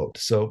way out.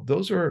 So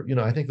those are,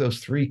 I think those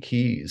three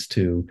keys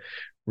to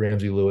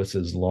Ramsey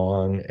Lewis's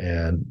long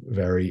and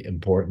very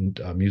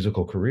important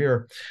musical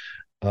career.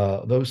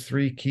 Those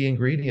three key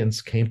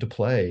ingredients came to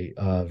play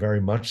very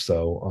much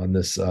so on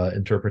this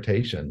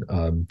interpretation,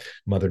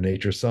 Mother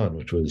Nature's Son,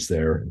 which was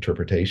their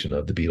interpretation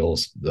of the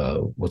Beatles,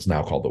 what's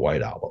now called the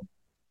White Album.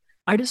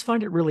 I just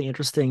find it really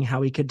interesting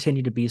how he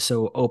continued to be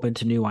so open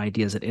to new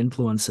ideas and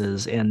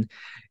influences. And,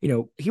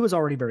 he was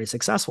already very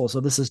successful. So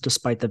this is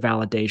despite the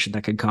validation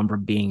that could come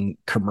from being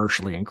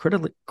commercially and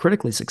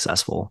critically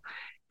successful.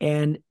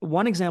 And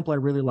one example I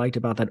really liked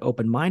about that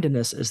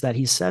open-mindedness is that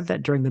he said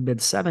that during the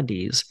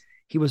mid-70s,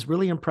 he was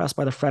really impressed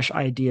by the fresh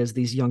ideas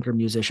these younger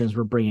musicians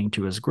were bringing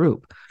to his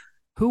group.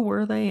 Who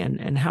were they,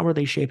 and how were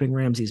they shaping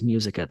Ramsey's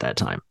music at that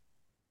time?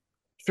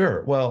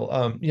 Sure. Well,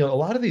 a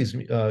lot of these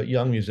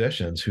young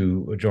musicians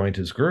who joined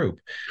his group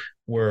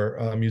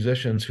were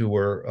musicians who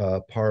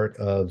were part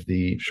of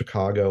the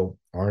Chicago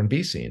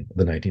R&B scene of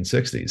the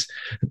 1960s.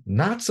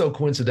 Not so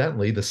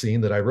coincidentally, the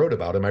scene that I wrote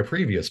about in my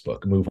previous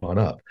book, Move On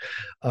Up.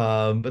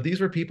 But these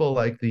were people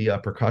like the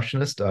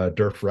percussionist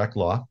Durf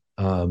Reclaw,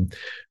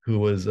 who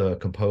was a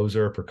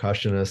composer,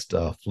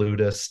 percussionist,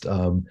 flutist,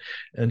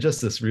 and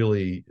just this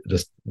really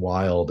just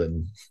wild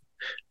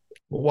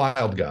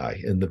guy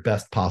in the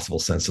best possible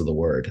sense of the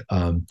word.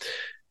 An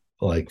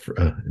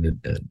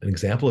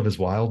example of his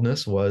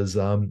wildness was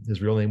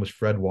his real name was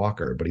Fred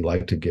Walker, but he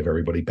liked to give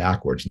everybody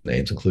backwards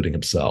names, including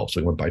himself.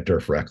 So he went by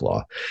Durf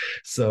Reclaw.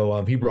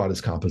 So he brought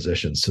his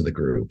compositions to the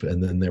group.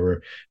 And then there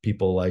were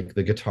people like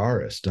the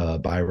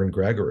guitarist, Byron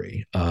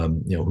Gregory,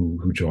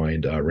 who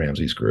joined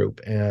Ramsey's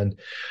group. And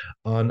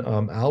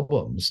on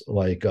albums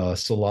like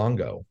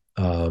Salongo,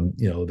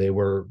 they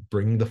were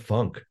bringing the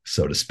funk,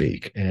 so to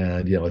speak.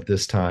 And, at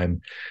this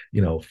time,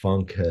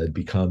 funk had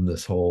become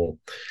this whole,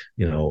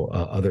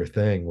 other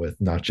thing with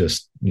not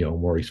just,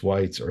 Maurice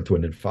White's Earth,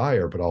 Wind and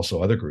Fire, but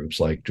also other groups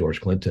like George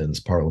Clinton's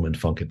Parliament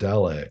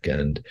Funkadelic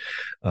and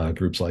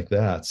groups like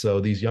that. So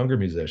these younger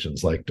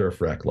musicians like Durf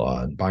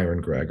Reclaw and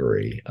Byron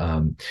Gregory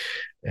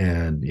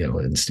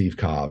and Steve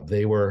Cobb,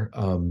 they were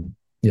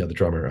the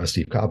drummer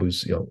Steve Cobb,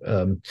 who's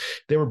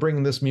they were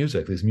bringing this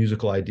music, these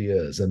musical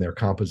ideas and their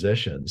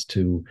compositions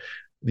to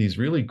these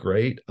really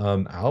great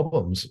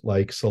albums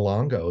like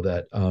Salongo.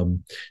 That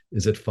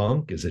is it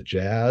funk? Is it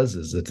jazz?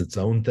 Is it its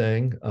own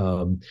thing?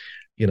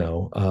 You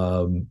know,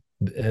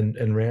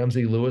 and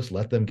Ramsey Lewis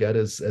let them get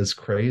as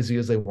crazy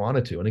as they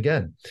wanted to. And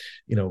again,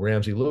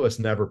 Ramsey Lewis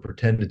never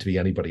pretended to be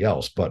anybody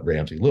else but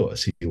Ramsey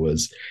Lewis. He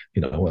was,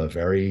 a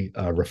very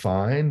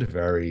refined,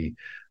 very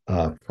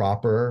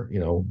proper,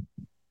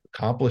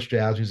 accomplished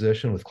jazz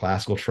musician with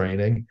classical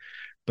training.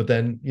 But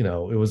then,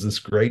 it was this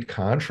great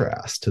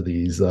contrast to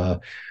these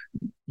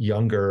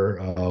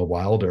younger,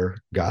 wilder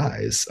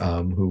guys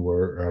who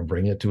were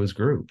bringing it to his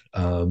group.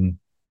 And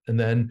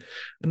then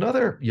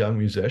another young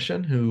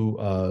musician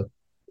who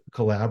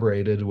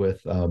collaborated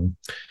with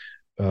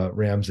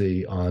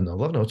Ramsey on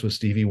Love Notes was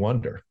Stevie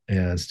Wonder.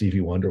 And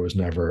Stevie Wonder was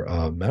never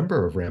a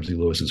member of Ramsey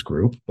Lewis's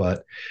group,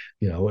 but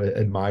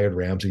admired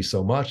Ramsey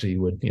so much he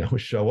would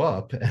show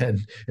up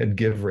and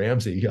give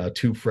Ramsey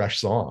 2 fresh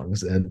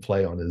songs and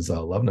play on his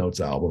Love Notes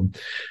album.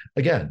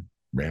 Again,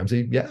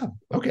 Ramsey, yeah,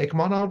 okay,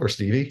 come on over,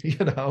 Stevie.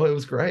 It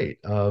was great.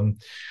 And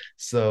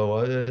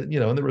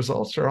the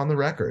results are on the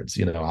records.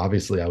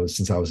 Obviously,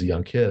 since I was a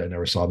young kid, I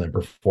never saw them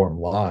perform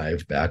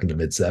live back in the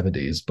mid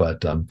 '70s.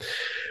 But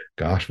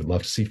gosh, would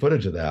love to see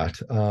footage of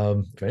that.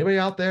 If anybody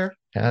out there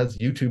has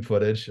YouTube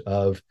footage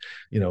of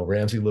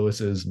Ramsey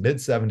Lewis's mid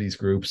 '70s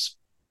groups,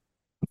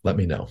 let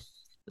me know.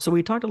 So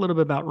we talked a little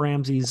bit about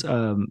Ramsey's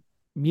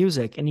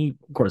music, and he,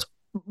 of course,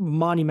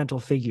 monumental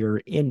figure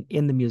in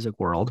the music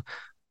world,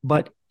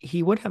 but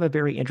he would have a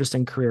very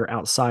interesting career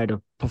outside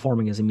of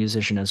performing as a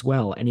musician as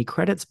well. And he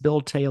credits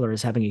Bill Taylor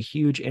as having a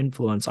huge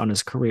influence on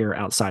his career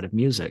outside of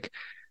music.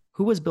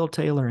 Who was Bill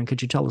Taylor, and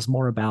could you tell us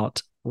more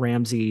about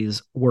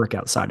Ramsey's work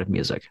outside of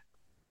music?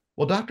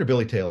 Well, Dr.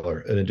 Billy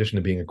Taylor, in addition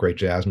to being a great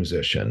jazz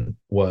musician,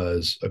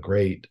 was a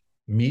great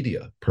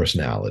media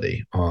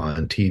personality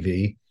on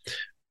TV,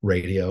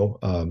 radio,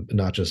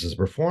 not just as a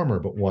performer,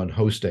 but one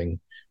hosting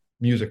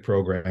music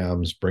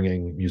programs,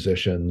 bringing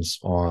musicians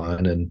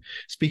on and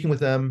speaking with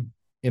them,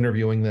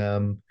 interviewing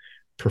them,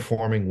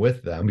 performing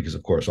with them, because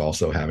of course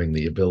also having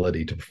the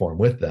ability to perform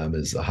with them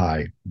is a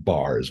high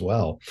bar as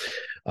well.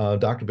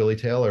 Dr. Billy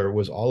Taylor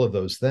was all of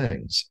those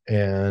things.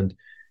 And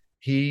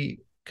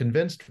he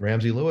convinced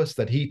Ramsey Lewis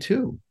that he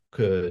too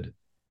could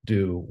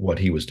do what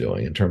he was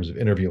doing in terms of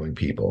interviewing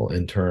people,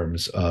 in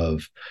terms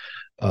of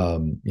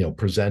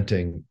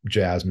presenting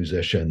jazz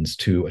musicians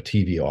to a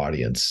TV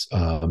audience,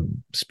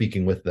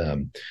 speaking with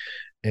them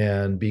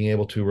and being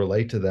able to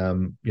relate to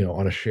them,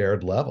 on a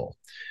shared level.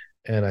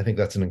 And I think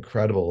that's an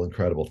incredible,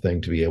 incredible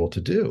thing to be able to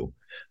do.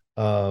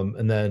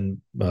 And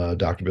then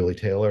Dr. Billy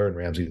Taylor and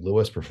Ramsey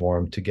Lewis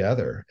performed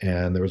together.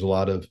 And there was a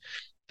lot of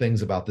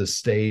things about this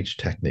stage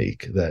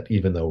technique that,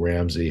 even though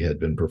Ramsey had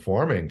been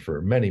performing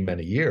for many,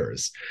 many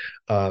years,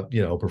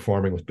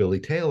 performing with Billy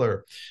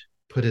Taylor,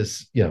 put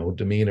his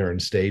demeanor and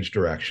stage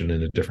direction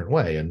in a different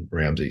way. And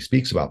Ramsey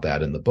speaks about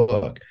that in the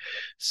book.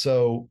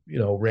 So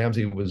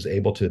Ramsey was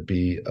able to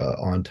be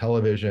on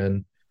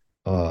television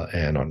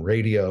and on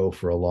radio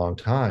for a long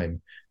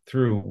time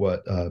through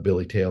what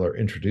Billy Taylor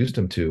introduced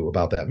him to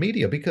about that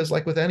media, because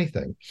like with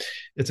anything,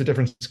 it's a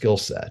different skill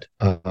set.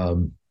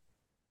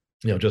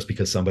 Just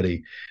because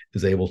somebody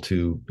is able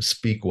to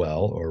speak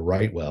well or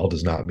write well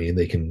does not mean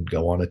they can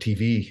go on a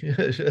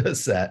TV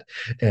set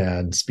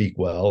and speak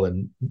well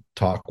and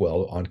talk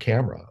well on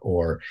camera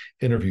or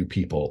interview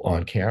people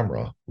on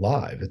camera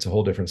live. It's a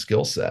whole different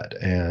skill set.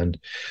 And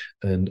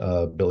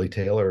Billy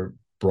Taylor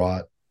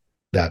brought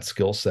that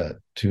skill set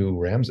to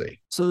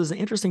Ramsey. So there's an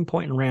interesting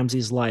point in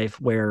Ramsey's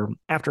life where,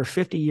 after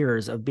 50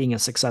 years of being a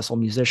successful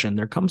musician,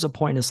 there comes a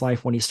point in his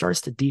life when he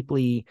starts to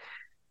deeply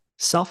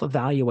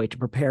self-evaluate to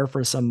prepare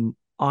for some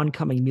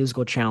oncoming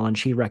musical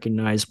challenge he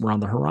recognized were on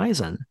the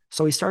horizon.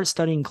 So he starts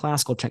studying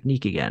classical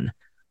technique again.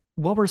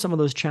 What were some of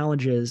those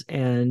challenges,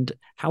 and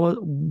how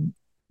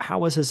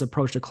was his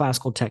approach to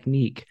classical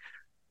technique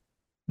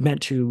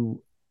meant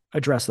to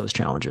address those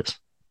challenges?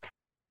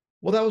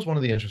 Well, that was one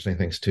of the interesting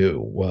things too,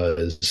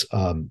 was,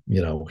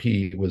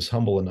 he was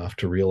humble enough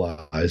to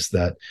realize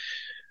that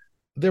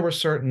there were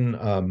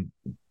certain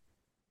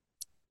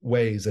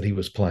ways that he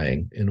was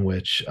playing in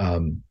which,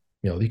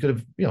 he could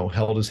have,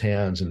 held his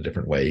hands in a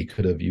different way. He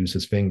could have used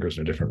his fingers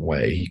in a different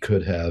way. He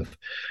could have,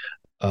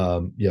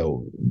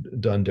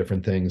 done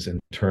different things in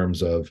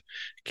terms of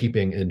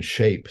keeping in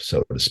shape,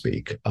 so to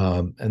speak.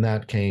 And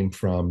that came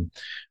from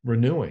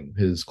renewing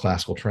his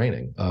classical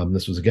training.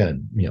 This was,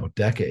 again,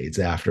 decades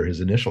after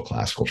his initial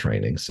classical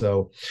training.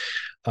 So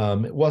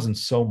it wasn't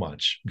so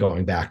much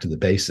going back to the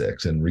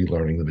basics and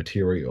relearning the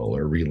material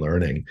or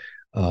relearning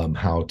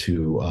how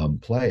to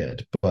play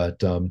it.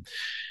 But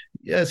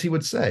as he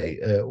would say,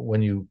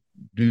 when you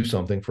do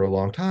something for a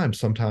long time,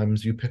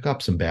 sometimes you pick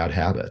up some bad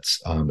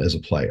habits as a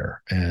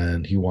player.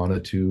 And he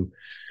wanted to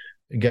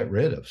get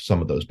rid of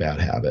some of those bad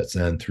habits.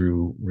 And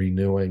through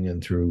renewing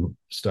and through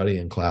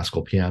studying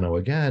classical piano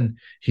again,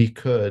 he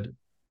could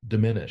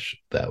diminish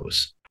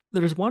those.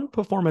 There's one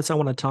performance I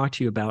want to talk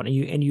to you about,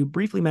 and you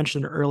briefly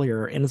mentioned it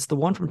earlier, and it's the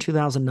one from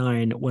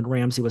 2009 when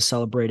Ramsey was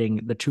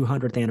celebrating the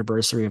 200th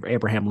anniversary of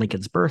Abraham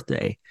Lincoln's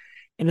birthday.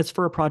 And it's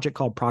for a project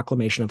called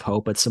Proclamation of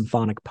Hope, a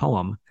symphonic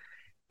poem.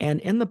 And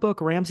in the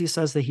book, Ramsey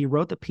says that he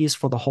wrote the piece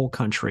for the whole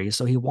country.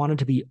 So he wanted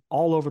to be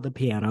all over the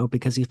piano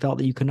because he felt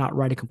that you could not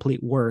write a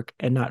complete work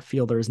and not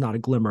feel there is not a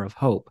glimmer of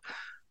hope.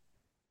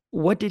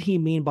 What did he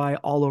mean by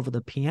all over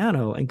the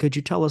piano? And could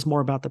you tell us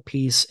more about the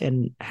piece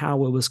and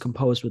how it was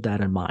composed with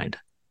that in mind?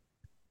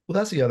 Well,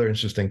 that's the other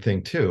interesting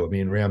thing, too. I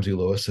mean, Ramsey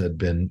Lewis had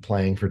been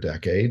playing for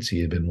decades. He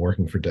had been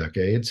working for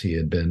decades. He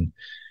had been,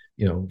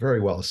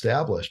 very well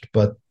established.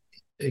 But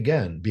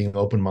again, being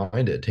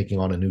open-minded, taking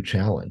on a new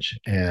challenge.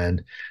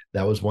 And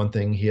that was one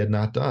thing he had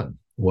not done,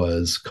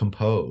 was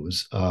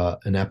compose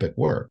an epic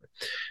work.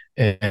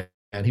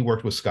 And he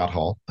worked with Scott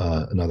Hall,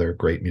 another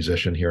great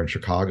musician here in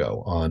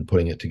Chicago, on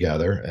putting it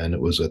together. And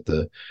it was at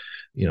the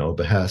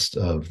behest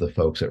of the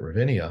folks at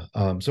Ravinia.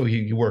 So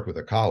he worked with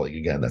a colleague.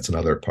 Again, that's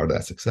another part of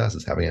that success,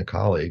 is having a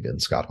colleague in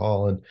Scott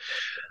Hall.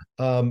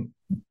 And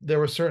there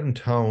were certain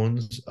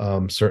tones,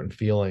 certain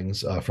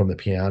feelings from the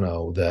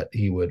piano that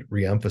he would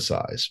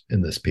reemphasize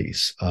in this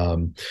piece.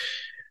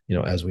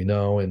 As we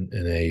know, in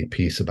a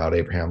piece about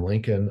Abraham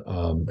Lincoln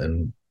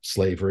and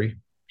slavery,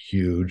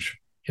 huge,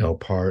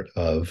 part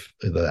of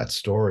that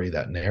story,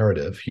 that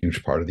narrative,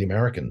 huge part of the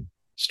American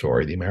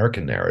story, the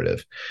American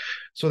narrative.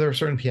 So there are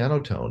certain piano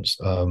tones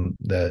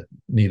that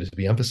needed to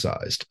be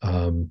emphasized,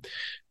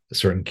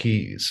 certain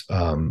keys,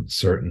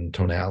 certain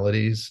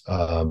tonalities,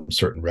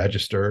 certain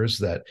registers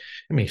that,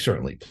 he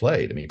certainly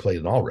played. He played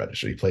in all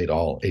registers. He played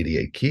all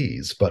 88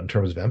 keys, but in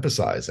terms of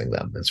emphasizing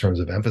them, in terms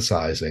of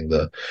emphasizing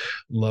the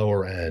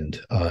lower end,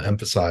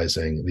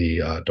 emphasizing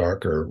the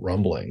darker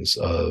rumblings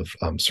of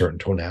certain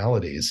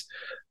tonalities,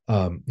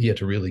 he had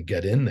to really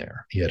get in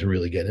there. He had to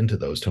really get into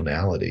those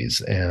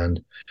tonalities. And,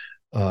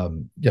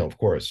 of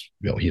course,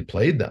 he had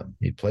played them.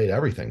 He'd played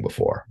everything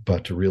before,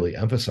 but to really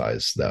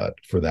emphasize that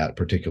for that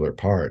particular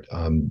part,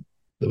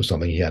 it was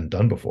something he hadn't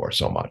done before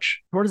so much.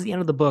 Towards the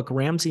end of the book,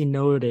 Ramsey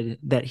noted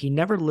that he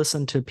never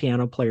listened to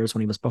piano players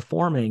when he was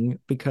performing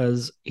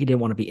because he didn't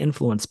want to be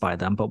influenced by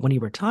them. But when he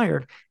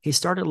retired, he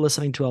started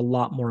listening to a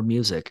lot more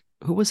music.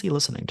 Who was he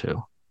listening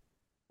to?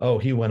 Oh,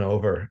 he went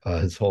over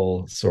his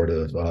whole sort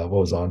of what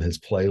was on his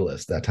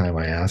playlist that time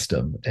I asked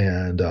him.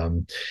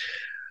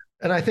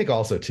 And I think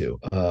also, too,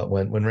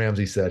 when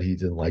Ramsey said he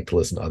didn't like to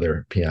listen to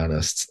other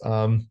pianists,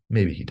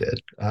 maybe he did.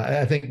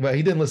 I think, but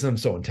he didn't listen to them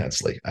so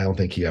intensely. I don't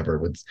think he ever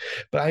would.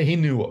 But he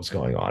knew what was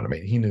going on.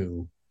 He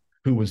knew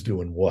who was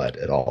doing what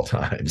at all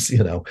times,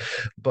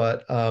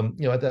 But,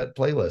 at that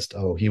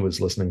playlist, he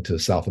was listening to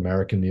South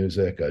American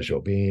music,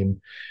 Jobim.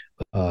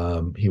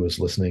 He was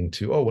listening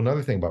to,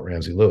 another thing about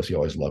Ramsey Lewis, he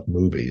always loved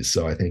movies.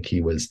 So I think he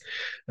was,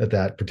 at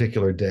that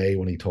particular day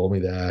when he told me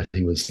that,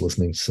 he was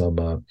listening to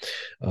some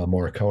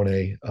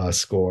Morricone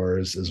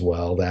scores as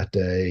well that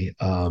day.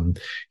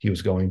 He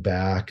was going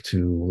back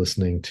to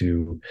listening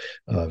to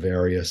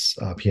various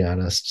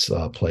pianists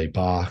play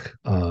Bach.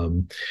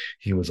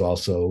 He was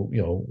also,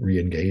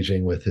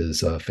 re-engaging with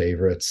his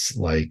favorites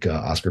like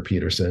Oscar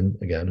Peterson,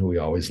 again, who he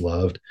always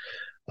loved.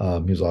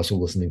 He was also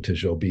listening to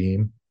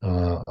Jobim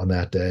on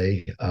that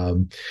day.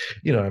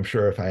 I'm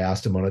sure if I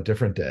asked him on a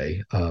different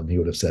day, he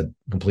would have said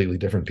completely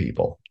different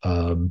people.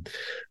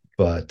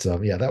 But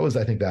that was,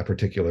 I think, that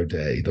particular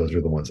day. Those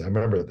were the ones I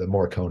remember. The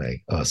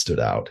Morricone stood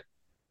out.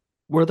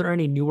 Were there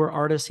any newer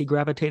artists he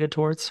gravitated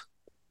towards?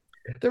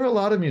 There were a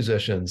lot of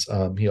musicians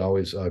he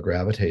always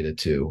gravitated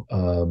to.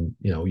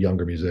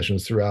 Younger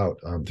musicians throughout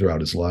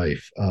his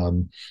life.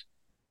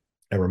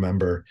 I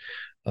remember,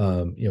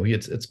 he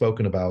had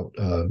spoken about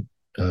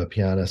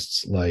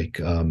pianists like,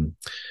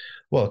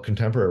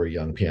 contemporary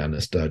young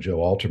pianist Joe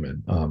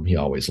Alterman. He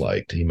always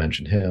liked. He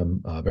mentioned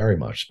him very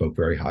much, spoke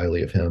very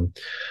highly of him.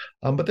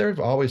 But there have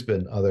always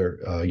been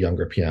other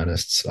younger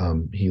pianists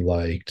he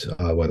liked,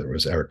 whether it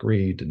was Eric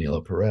Reed,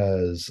 Danilo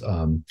Perez,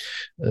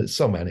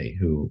 so many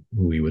who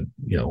he would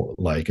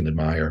like and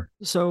admire.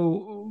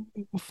 So,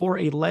 for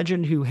a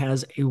legend who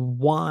has a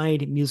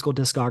wide musical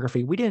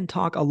discography, we didn't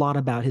talk a lot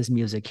about his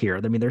music here.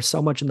 There's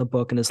so much in the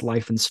book and his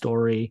life and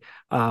story.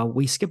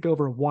 We skipped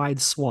over a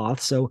wide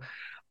swath. So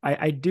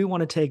I do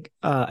want to take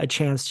a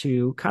chance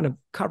to kind of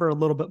cover a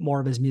little bit more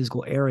of his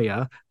musical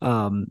area.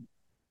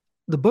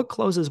 The book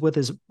closes with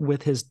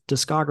his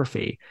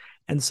discography.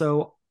 And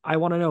so I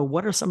want to know,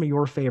 what are some of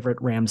your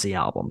favorite Ramsey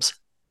albums?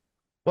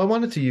 Well, I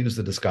wanted to use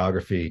the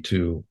discography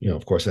to,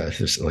 of course,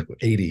 there's like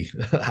 80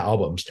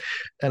 albums,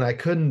 and I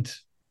couldn't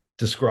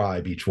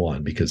describe each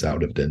one because that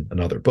would have been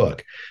another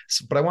book.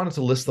 But I wanted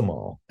to list them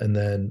all and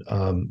then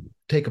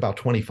take about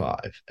 25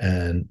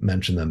 and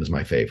mention them as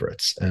my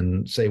favorites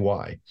and say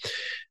why.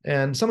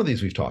 And some of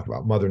these we've talked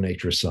about. Mother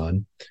Nature's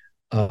Son,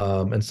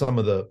 And some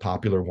of the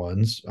popular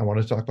ones, I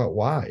want to talk about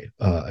why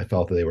I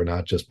felt that they were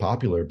not just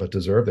popular, but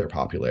deserve their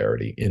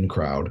popularity. In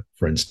Crowd,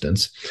 for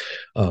instance.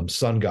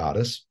 Sun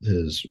Goddess,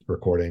 his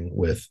recording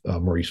with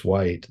Maurice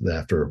White,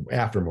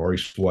 after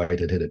Maurice White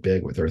had hit it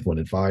big with Earth, Wind,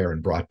 and Fire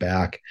and brought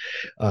back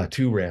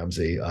to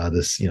Ramsey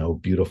this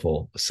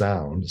beautiful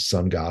sound.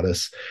 Sun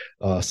Goddess,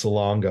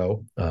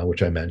 Salongo,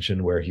 which I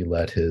mentioned, where he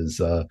let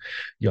his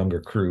younger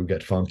crew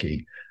get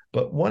funky.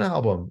 But one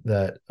album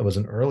that was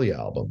an early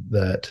album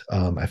that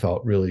I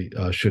felt really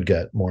should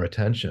get more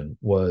attention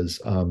was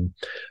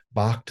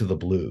Bach to the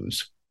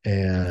Blues.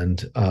 And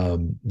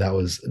that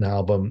was an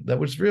album that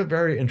was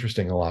very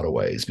interesting in a lot of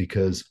ways,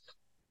 because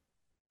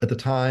at the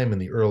time in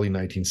the early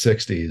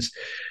 1960s,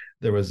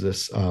 there was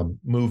this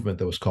movement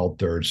that was called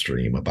Third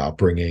Stream, about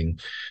bringing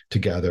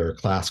together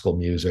classical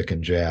music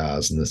and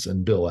jazz,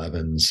 and Gil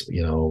Evans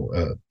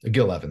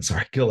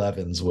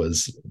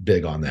was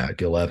big on that.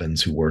 Gil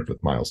Evans, who worked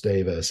with Miles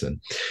Davis and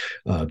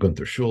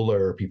Gunther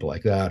Schuller, people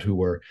like that, who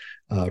were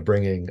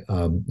bringing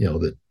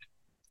the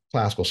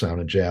classical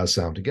sound and jazz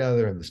sound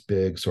together in this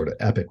big sort of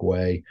epic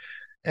way.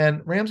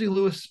 And Ramsey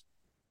Lewis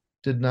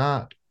did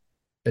not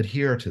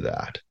adhere to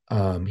that.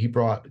 He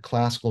brought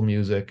classical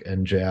music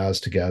and jazz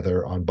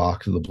together on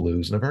Bach to the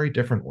Blues in a very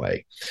different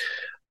way.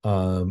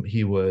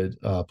 He would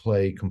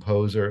play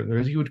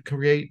composer. He would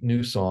create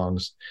new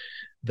songs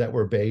that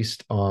were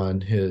based on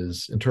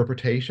his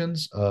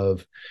interpretations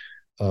of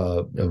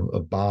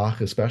Bach,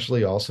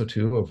 especially also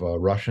too of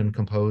Russian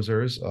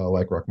composers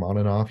like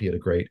Rachmaninoff. He had a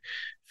great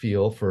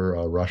feel for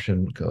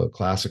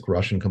classic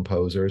Russian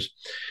composers.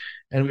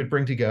 And we'd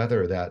bring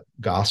together that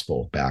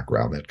gospel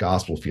background, that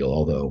gospel feel,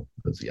 although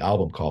as the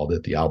album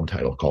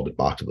title called it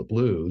Bach to the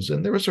Blues.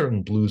 And there were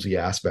certain bluesy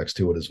aspects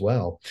to it as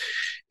well,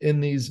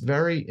 in these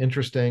very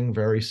interesting,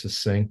 very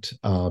succinct,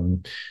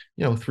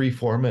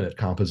 3-4 minute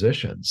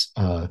compositions,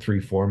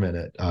 3-4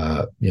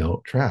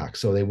 minute,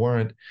 tracks. So they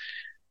weren't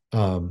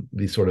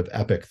these sort of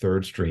epic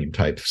third stream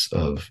types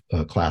of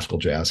classical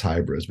jazz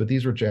hybrids, but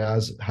these were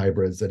jazz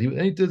hybrids that he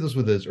did this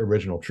with his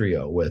original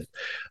trio with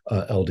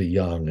L.D.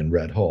 Young and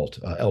Red Holt,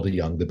 L.D.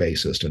 Young, the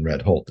bassist, and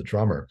Red Holt, the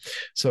drummer.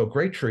 So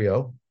great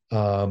trio,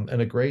 and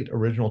a great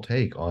original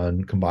take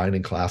on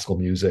combining classical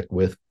music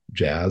with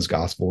jazz,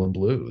 gospel, and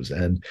blues,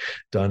 and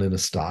done in a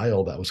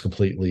style that was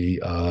completely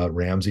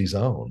Ramsey's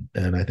own.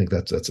 And I think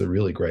that's a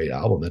really great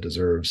album that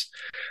deserves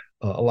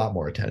a lot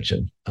more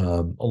attention,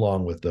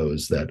 along with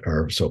those that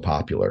are so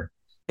popular.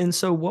 And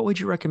so what would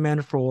you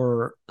recommend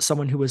for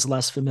someone who is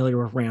less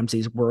familiar with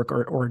Ramsey's work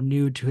or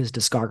new to his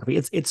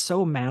discography? It's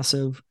so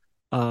massive.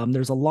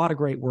 There's a lot of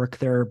great work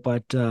there,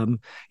 but you're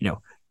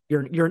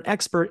an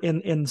expert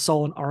in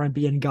soul and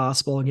R&B and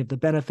gospel, and you have the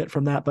benefit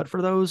from that. But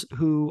for those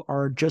who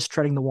are just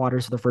treading the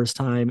waters for the first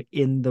time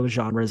in those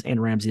genres in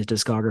Ramsey's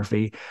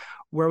discography,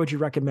 where would you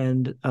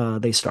recommend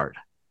they start?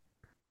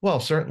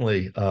 Well,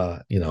 certainly,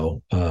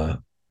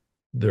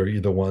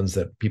 they're the ones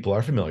that people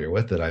are familiar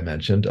with that I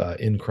mentioned,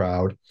 In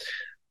Crowd,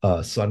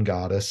 Sun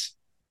Goddess,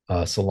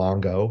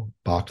 Salongo,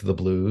 Bach to the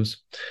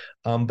Blues.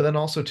 But then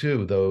also,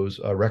 too,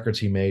 those records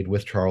he made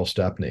with Charles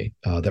Stepney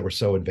that were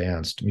so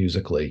advanced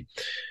musically.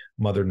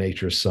 Mother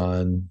Nature's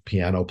Son,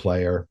 Piano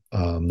Player,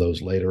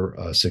 those later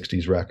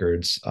 60s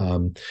records.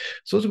 So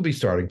those would be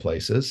starting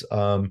places.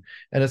 And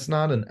it's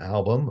not an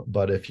album,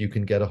 but if you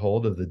can get a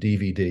hold of the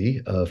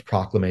DVD of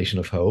Proclamation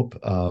of Hope,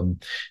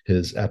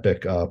 his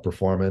epic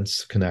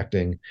performance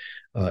connecting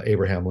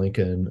Abraham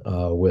Lincoln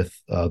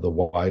with the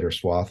wider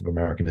swath of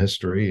American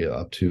history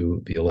up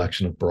to the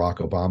election of Barack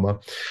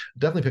Obama,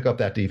 definitely pick up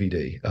that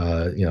DVD.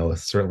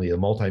 Certainly a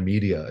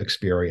multimedia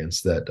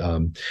experience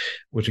that,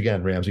 which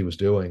again, Ramsey was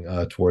doing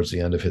towards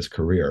the end of his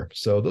career.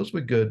 So those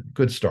would be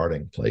good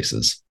starting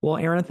places. Well,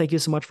 Aaron, thank you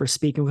so much for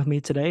speaking with me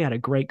today. I had a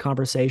great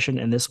conversation,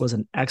 and this was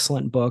an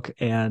excellent book.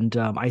 And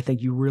I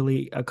think you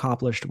really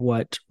accomplished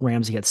what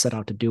Ramsey had set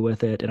out to do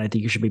with it. And I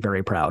think you should be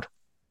very proud.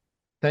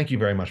 Thank you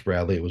very much,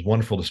 Bradley. It was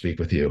wonderful to speak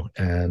with you,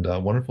 and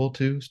wonderful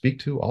to speak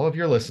to all of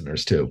your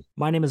listeners, too.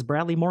 My name is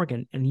Bradley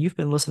Morgan, and you've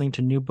been listening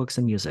to New Books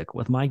in Music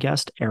with my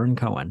guest, Aaron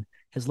Cohen.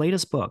 His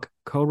latest book,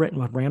 co-written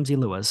with Ramsey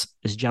Lewis,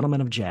 is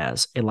Gentlemen of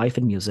Jazz, A Life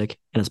in Music,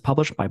 and is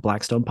published by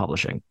Blackstone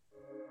Publishing.